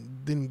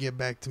didn't get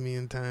back to me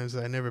in time.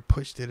 So I never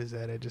pushed it as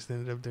that. I just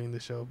ended up doing the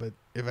show. But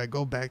if I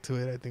go back to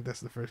it, I think that's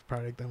the first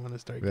product I want to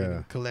start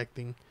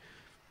collecting.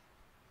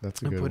 That's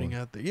a good putting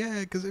one. out there. Yeah,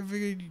 because I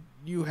figured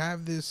you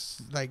have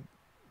this like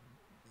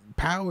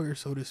power,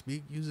 so to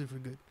speak. Use it for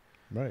good.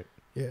 Right.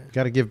 Yeah.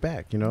 Got to give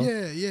back, you know?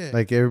 Yeah.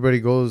 Like everybody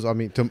goes, I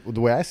mean,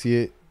 the way I see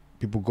it,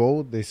 people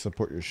go, they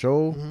support your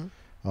show. Mm-hmm.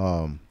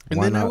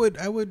 And then I would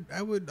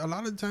a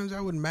lot of times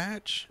I would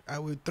match. I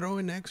would throw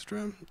in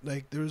extra.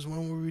 Like there was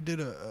one where we did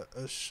a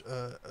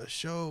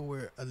show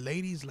where a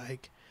lady's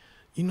like,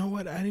 you know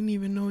what? I didn't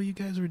even know you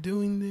guys were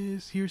doing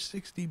this. Here's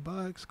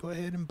 $60. Go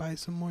ahead and buy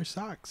some more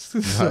socks.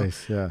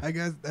 Nice, yeah. I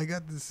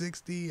got the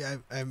 60.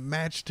 I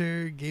matched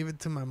her, gave it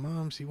to my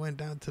mom. She went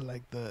down to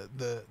like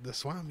the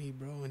Swami,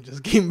 bro, and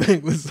just came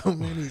back with so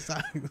many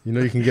socks. You know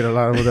you can get a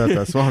lot of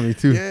that Swami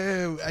too.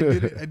 Yeah,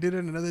 I did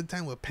it another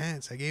time with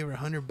pants. I gave her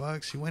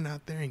 $100. She went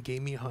out there and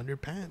gave me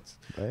 100 pants.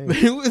 But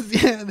there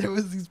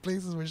was these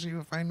places where she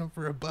would find them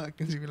for $1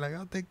 and she'd be like,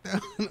 I'll take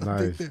that. I'll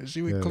take that.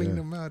 She would clean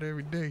them out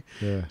every day.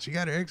 Yeah. She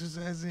got her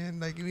exercise in.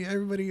 Like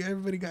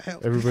everybody got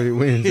help. Everybody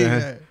wins.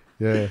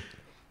 Yeah.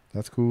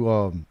 That's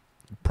cool.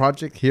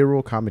 Project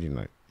Hero Comedy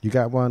Night. You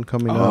got one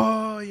coming up?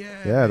 Oh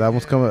yeah. That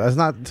one's coming. That's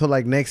not until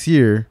like next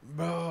year.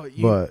 Bro,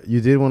 but you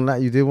did one.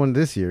 You did one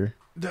this year.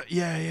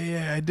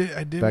 Yeah. I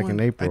did back one, in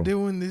April. I did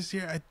one this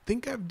year. I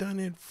think I've done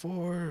it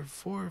four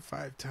or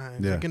five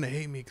times. They're gonna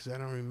hate me because I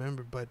don't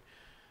remember, but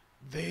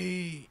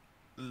they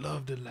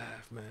love to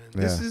laugh, man.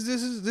 This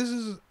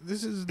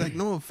is like,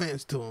 no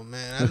offense to them,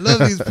 man. I love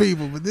these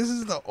people, but this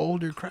is the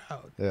older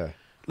crowd. Yeah.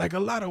 Like a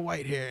lot of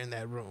white hair in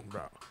that room,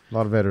 bro. A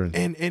lot of veterans.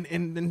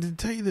 And to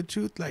tell you the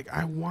truth, like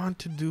I want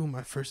to do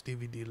my first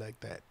DVD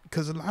like that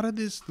because a lot of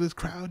this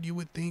crowd you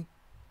would think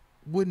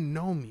wouldn't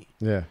know me.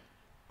 Yeah.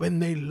 When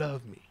they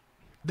love me,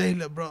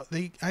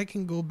 I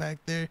can go back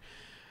there.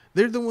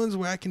 They're the ones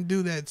where I can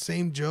do that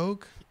same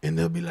joke and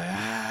they'll be like,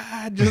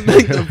 just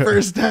like the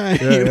first time,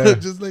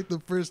 just like the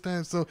first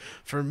time. So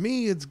for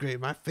me, it's great.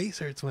 My face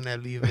hurts when I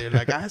leave there.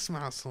 Like I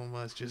smile so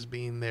much just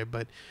being there,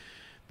 but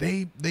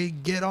they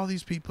get all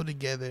these people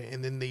together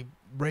and then they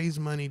raise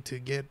money to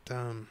get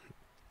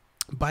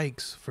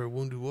bikes for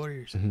Wounded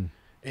Warriors. Mm-hmm.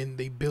 And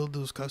they build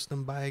those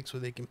custom bikes where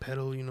they can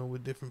pedal,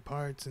 with different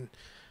parts. And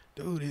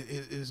dude,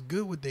 it's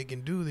good what they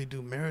can do. They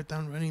do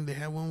marathon running. They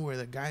have one where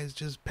the guy's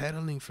just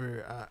pedaling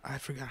for I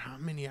forgot how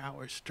many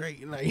hours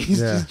straight. Like he's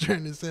just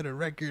trying to set a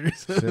record or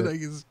something. Shit.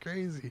 Like it's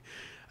crazy.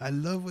 I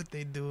love what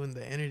they do and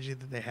the energy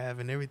that they have.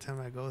 And every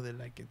time I go there,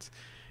 like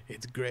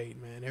it's great,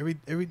 man.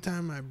 Every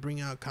time I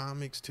bring out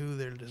comics too,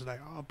 they're just like,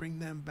 oh, bring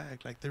them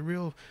back. Like they're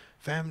real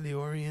family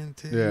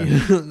oriented.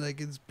 Yeah.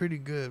 Like it's pretty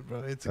good,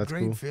 bro. It's That's a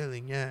great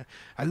feeling. Yeah,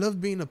 I love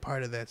being a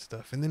part of that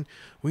stuff. And then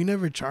we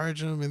never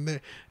charge them,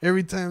 and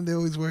every time they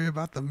always worry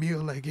about the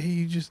meal. Like,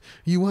 hey,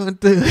 you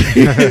want the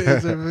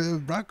is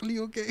broccoli?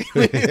 Okay.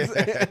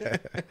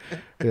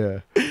 Yeah.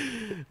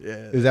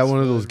 Is that one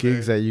of those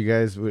gigs that you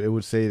guys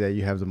would say that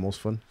you have the most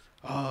fun?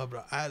 Oh,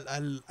 bro,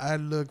 I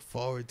look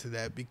forward to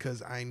that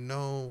because I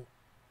know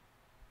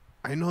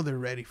they're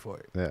ready for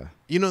it. Yeah.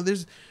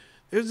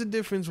 There's a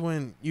difference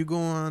when you go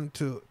on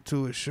to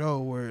a show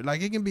where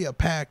like it can be a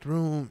packed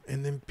room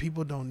and then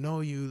people don't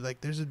know you.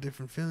 Like there's a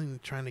different feeling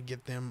of trying to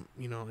get them,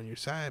 on your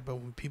side. But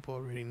when people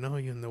already know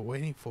you and they're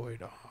waiting for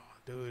it, oh,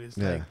 dude, it's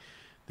like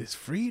this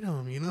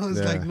freedom, It's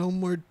like no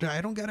more.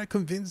 I don't gotta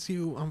convince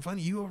you I'm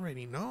funny. You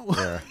already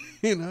know.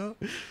 Yeah.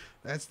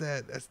 That's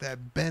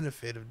that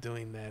benefit of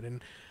doing that.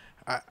 And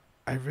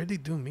I really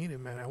do mean it,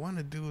 man. I want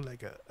to do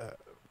like a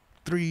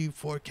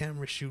 3-4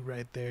 camera shoot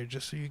right there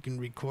just so you can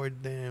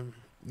record them,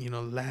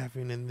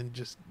 laughing and then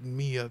just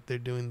me up there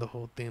doing the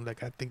whole thing.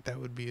 Like I think that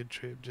would be a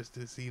trip just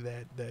to see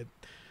that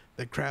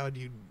the crowd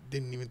you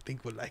didn't even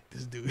think would like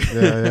this dude.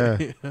 Yeah.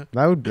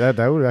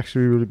 That would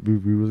actually be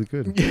really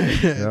good. Yeah,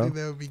 I think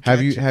that would be.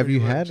 Have you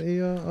had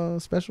a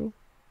special?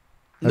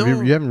 No.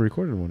 You haven't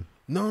recorded one.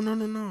 No,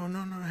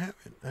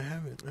 I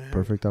haven't.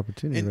 Perfect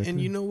opportunity. And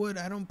you know what?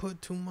 I don't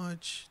put too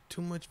much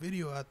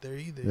video out there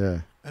either.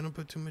 Yeah. I don't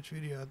put too much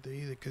video out there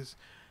either because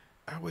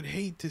I would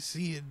hate to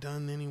see it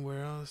done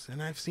anywhere else.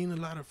 And I've seen a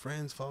lot of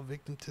friends fall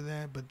victim to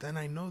that. But then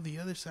I know the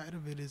other side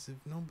of it is if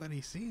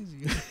nobody sees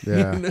you.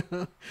 Yeah.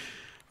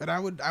 But I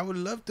would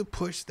love to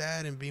push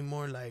that and be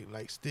more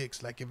like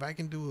Sticks. Like if I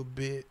can do a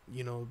bit,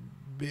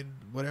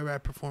 whatever I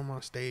perform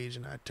on stage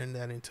and I turn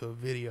that into a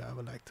video, I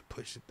would like to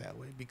push it that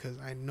way because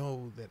I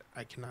know that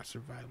I cannot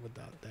survive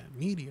without that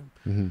medium.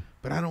 Mm-hmm.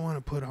 But I don't want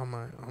to put all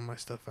my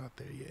stuff out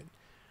there yet.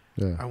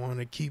 Yeah. I want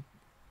to keep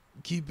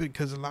keep it,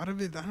 because a lot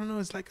of it, I don't know,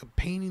 it's like a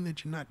painting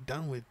that you're not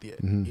done with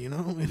yet, you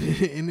know.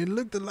 And it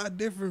looked a lot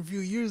different a few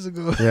years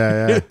ago.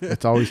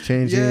 It's always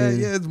changing.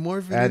 It's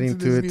morphing, adding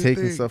into to this it, new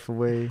taking thing. stuff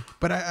away.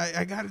 But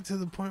I got it to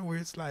the point where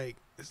it's like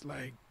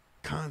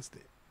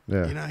constant.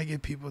 Yeah. You know, I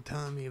get people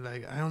telling me,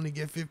 like, I only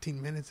get 15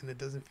 minutes and it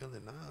doesn't feel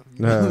enough.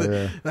 You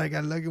know? Like,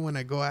 I like it when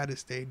I go out of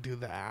state, do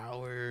the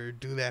hour,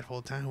 do that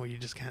whole time where you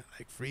just kind of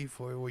like free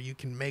for it, where you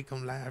can make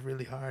them laugh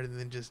really hard and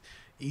then just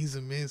ease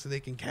them in so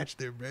they can catch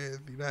their breath.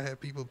 You know, I have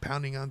people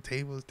pounding on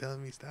tables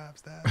telling me, stop.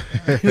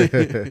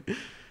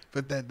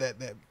 But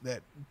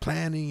that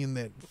planning and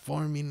that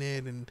forming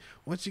it, and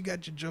once you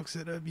got your joke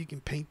set up, you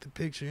can paint the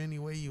picture any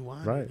way you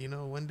want. Right. You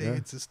know, one day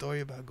it's a story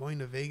about going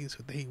to Vegas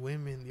with 8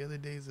 women. The other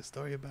day is a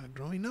story about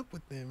growing up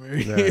with them. Or,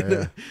 you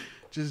know,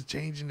 just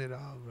changing it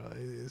all, bro.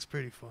 It's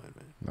pretty fun,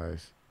 man.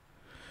 Nice.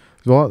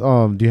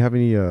 Well, do you have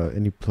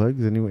any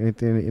plugs?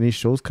 Any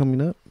shows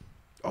coming up?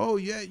 Oh,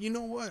 yeah. You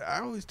know what?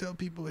 I always tell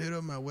people hit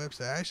up my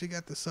website. I actually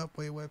got the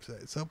Subway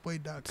website,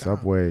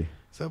 subway.com.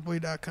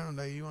 Subway.com.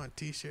 Like, you want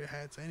t-shirt,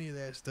 hats, any of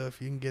that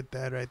stuff, you can get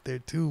that right there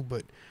too.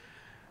 But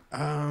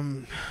let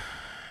me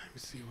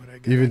see what I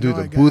got. You even do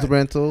the booth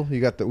rental. You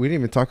got we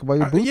didn't even talk about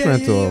your booth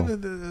rental. Yeah,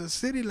 the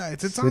city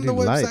lights. It's on the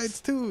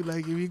websites too.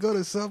 Like, if you go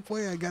to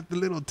Subway, I got the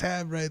little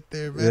tab right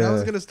there, man. I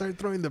was gonna start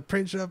throwing the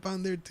print shop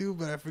on there too,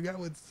 but I forgot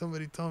what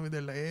somebody told me.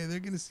 They're like, hey, they're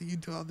gonna see you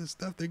do all this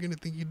stuff. They're gonna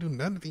think you do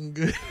nothing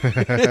good.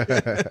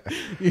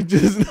 You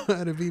just know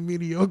how to be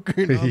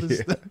mediocre and all this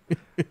stuff.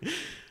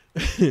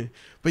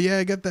 But yeah,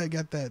 I got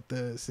that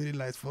the City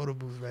Lights photo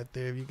booth right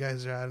there. If you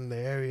guys are out in the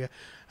area,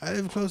 I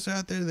live closer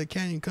out there to the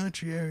Canyon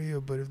Country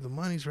area, but if the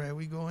money's right,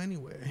 we go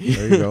anywhere.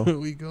 There you go.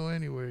 We go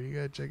anywhere. You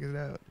gotta check it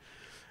out.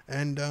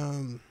 And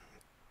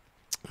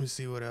let me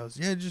see what else.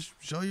 Yeah, just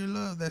show your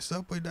love. That's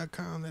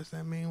Subway.com. That's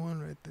that main one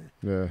right there.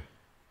 Yeah.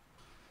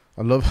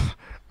 I love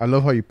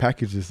how you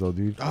package this though,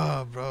 dude.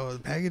 Oh, bro, the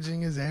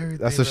packaging is everything.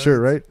 That's a shirt,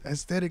 right? It's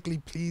aesthetically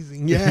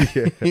pleasing. Yeah.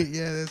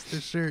 Yeah, that's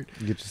the shirt.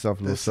 You get yourself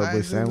a little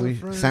Subway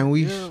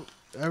sandwich. Yeah.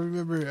 I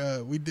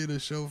remember we did a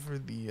show for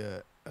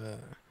the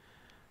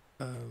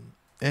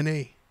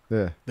NA.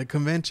 Yeah. The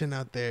convention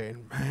out there,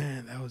 and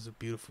man, that was a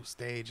beautiful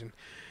stage. And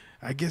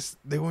I guess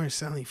they weren't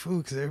selling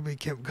food because everybody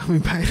kept coming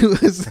by to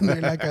us, and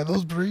they're like, "Are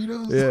those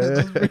burritos?" Yeah.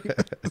 Those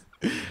burritos?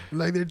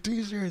 Like, they're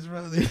t-shirts,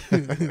 bro.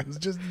 It's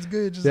just as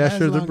good. Just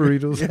sure, longer. the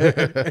burritos.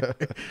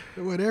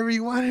 Yeah. Whatever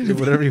you wanted.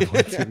 Whatever you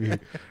want to be.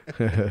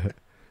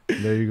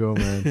 There you go,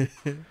 man.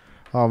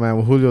 Oh man,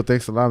 well, Julio,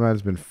 thanks a lot, man.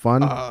 It's been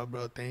fun. Oh,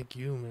 bro, thank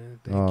you, man.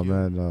 Thank you.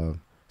 Man.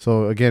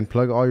 So again,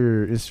 plug all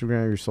your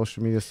Instagram, your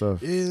social media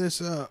stuff. Yeah,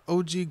 that's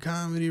OG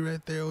Comedy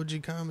right there.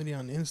 OG Comedy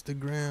on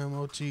Instagram.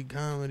 OG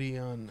Comedy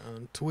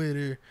on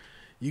Twitter.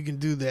 You can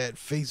do that.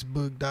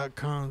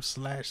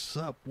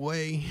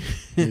 Facebook.com/Subway.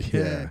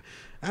 Yeah.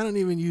 I don't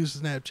even use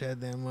Snapchat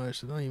that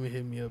much, so don't even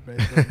hit me up right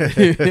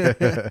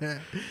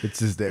there. It's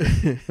just there.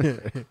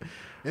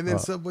 And then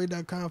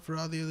Subway.com for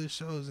all the other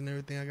shows and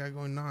everything I got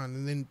going on.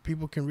 And then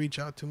people can reach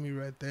out to me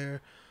right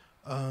there.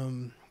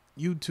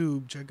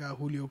 YouTube, check out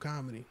Julio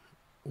Comedy.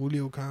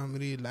 Julio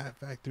Comedy, Laugh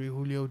Factory,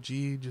 Julio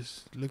G.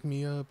 Just look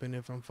me up, and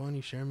if I'm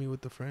funny, share me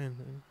with a friend.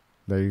 Man.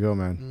 There you go,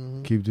 man.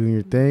 Mm-hmm. Keep doing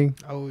your thing.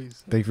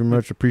 Always. Thank you very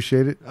much.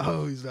 Appreciate it.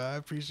 Always. I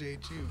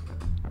appreciate you.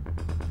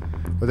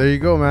 Well, there you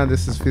go, man.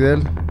 This is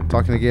Fidel,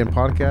 Talking Again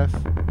podcast.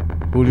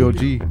 Julio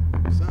G.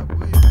 What's up,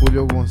 boy?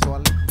 Julio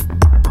Gonzalez.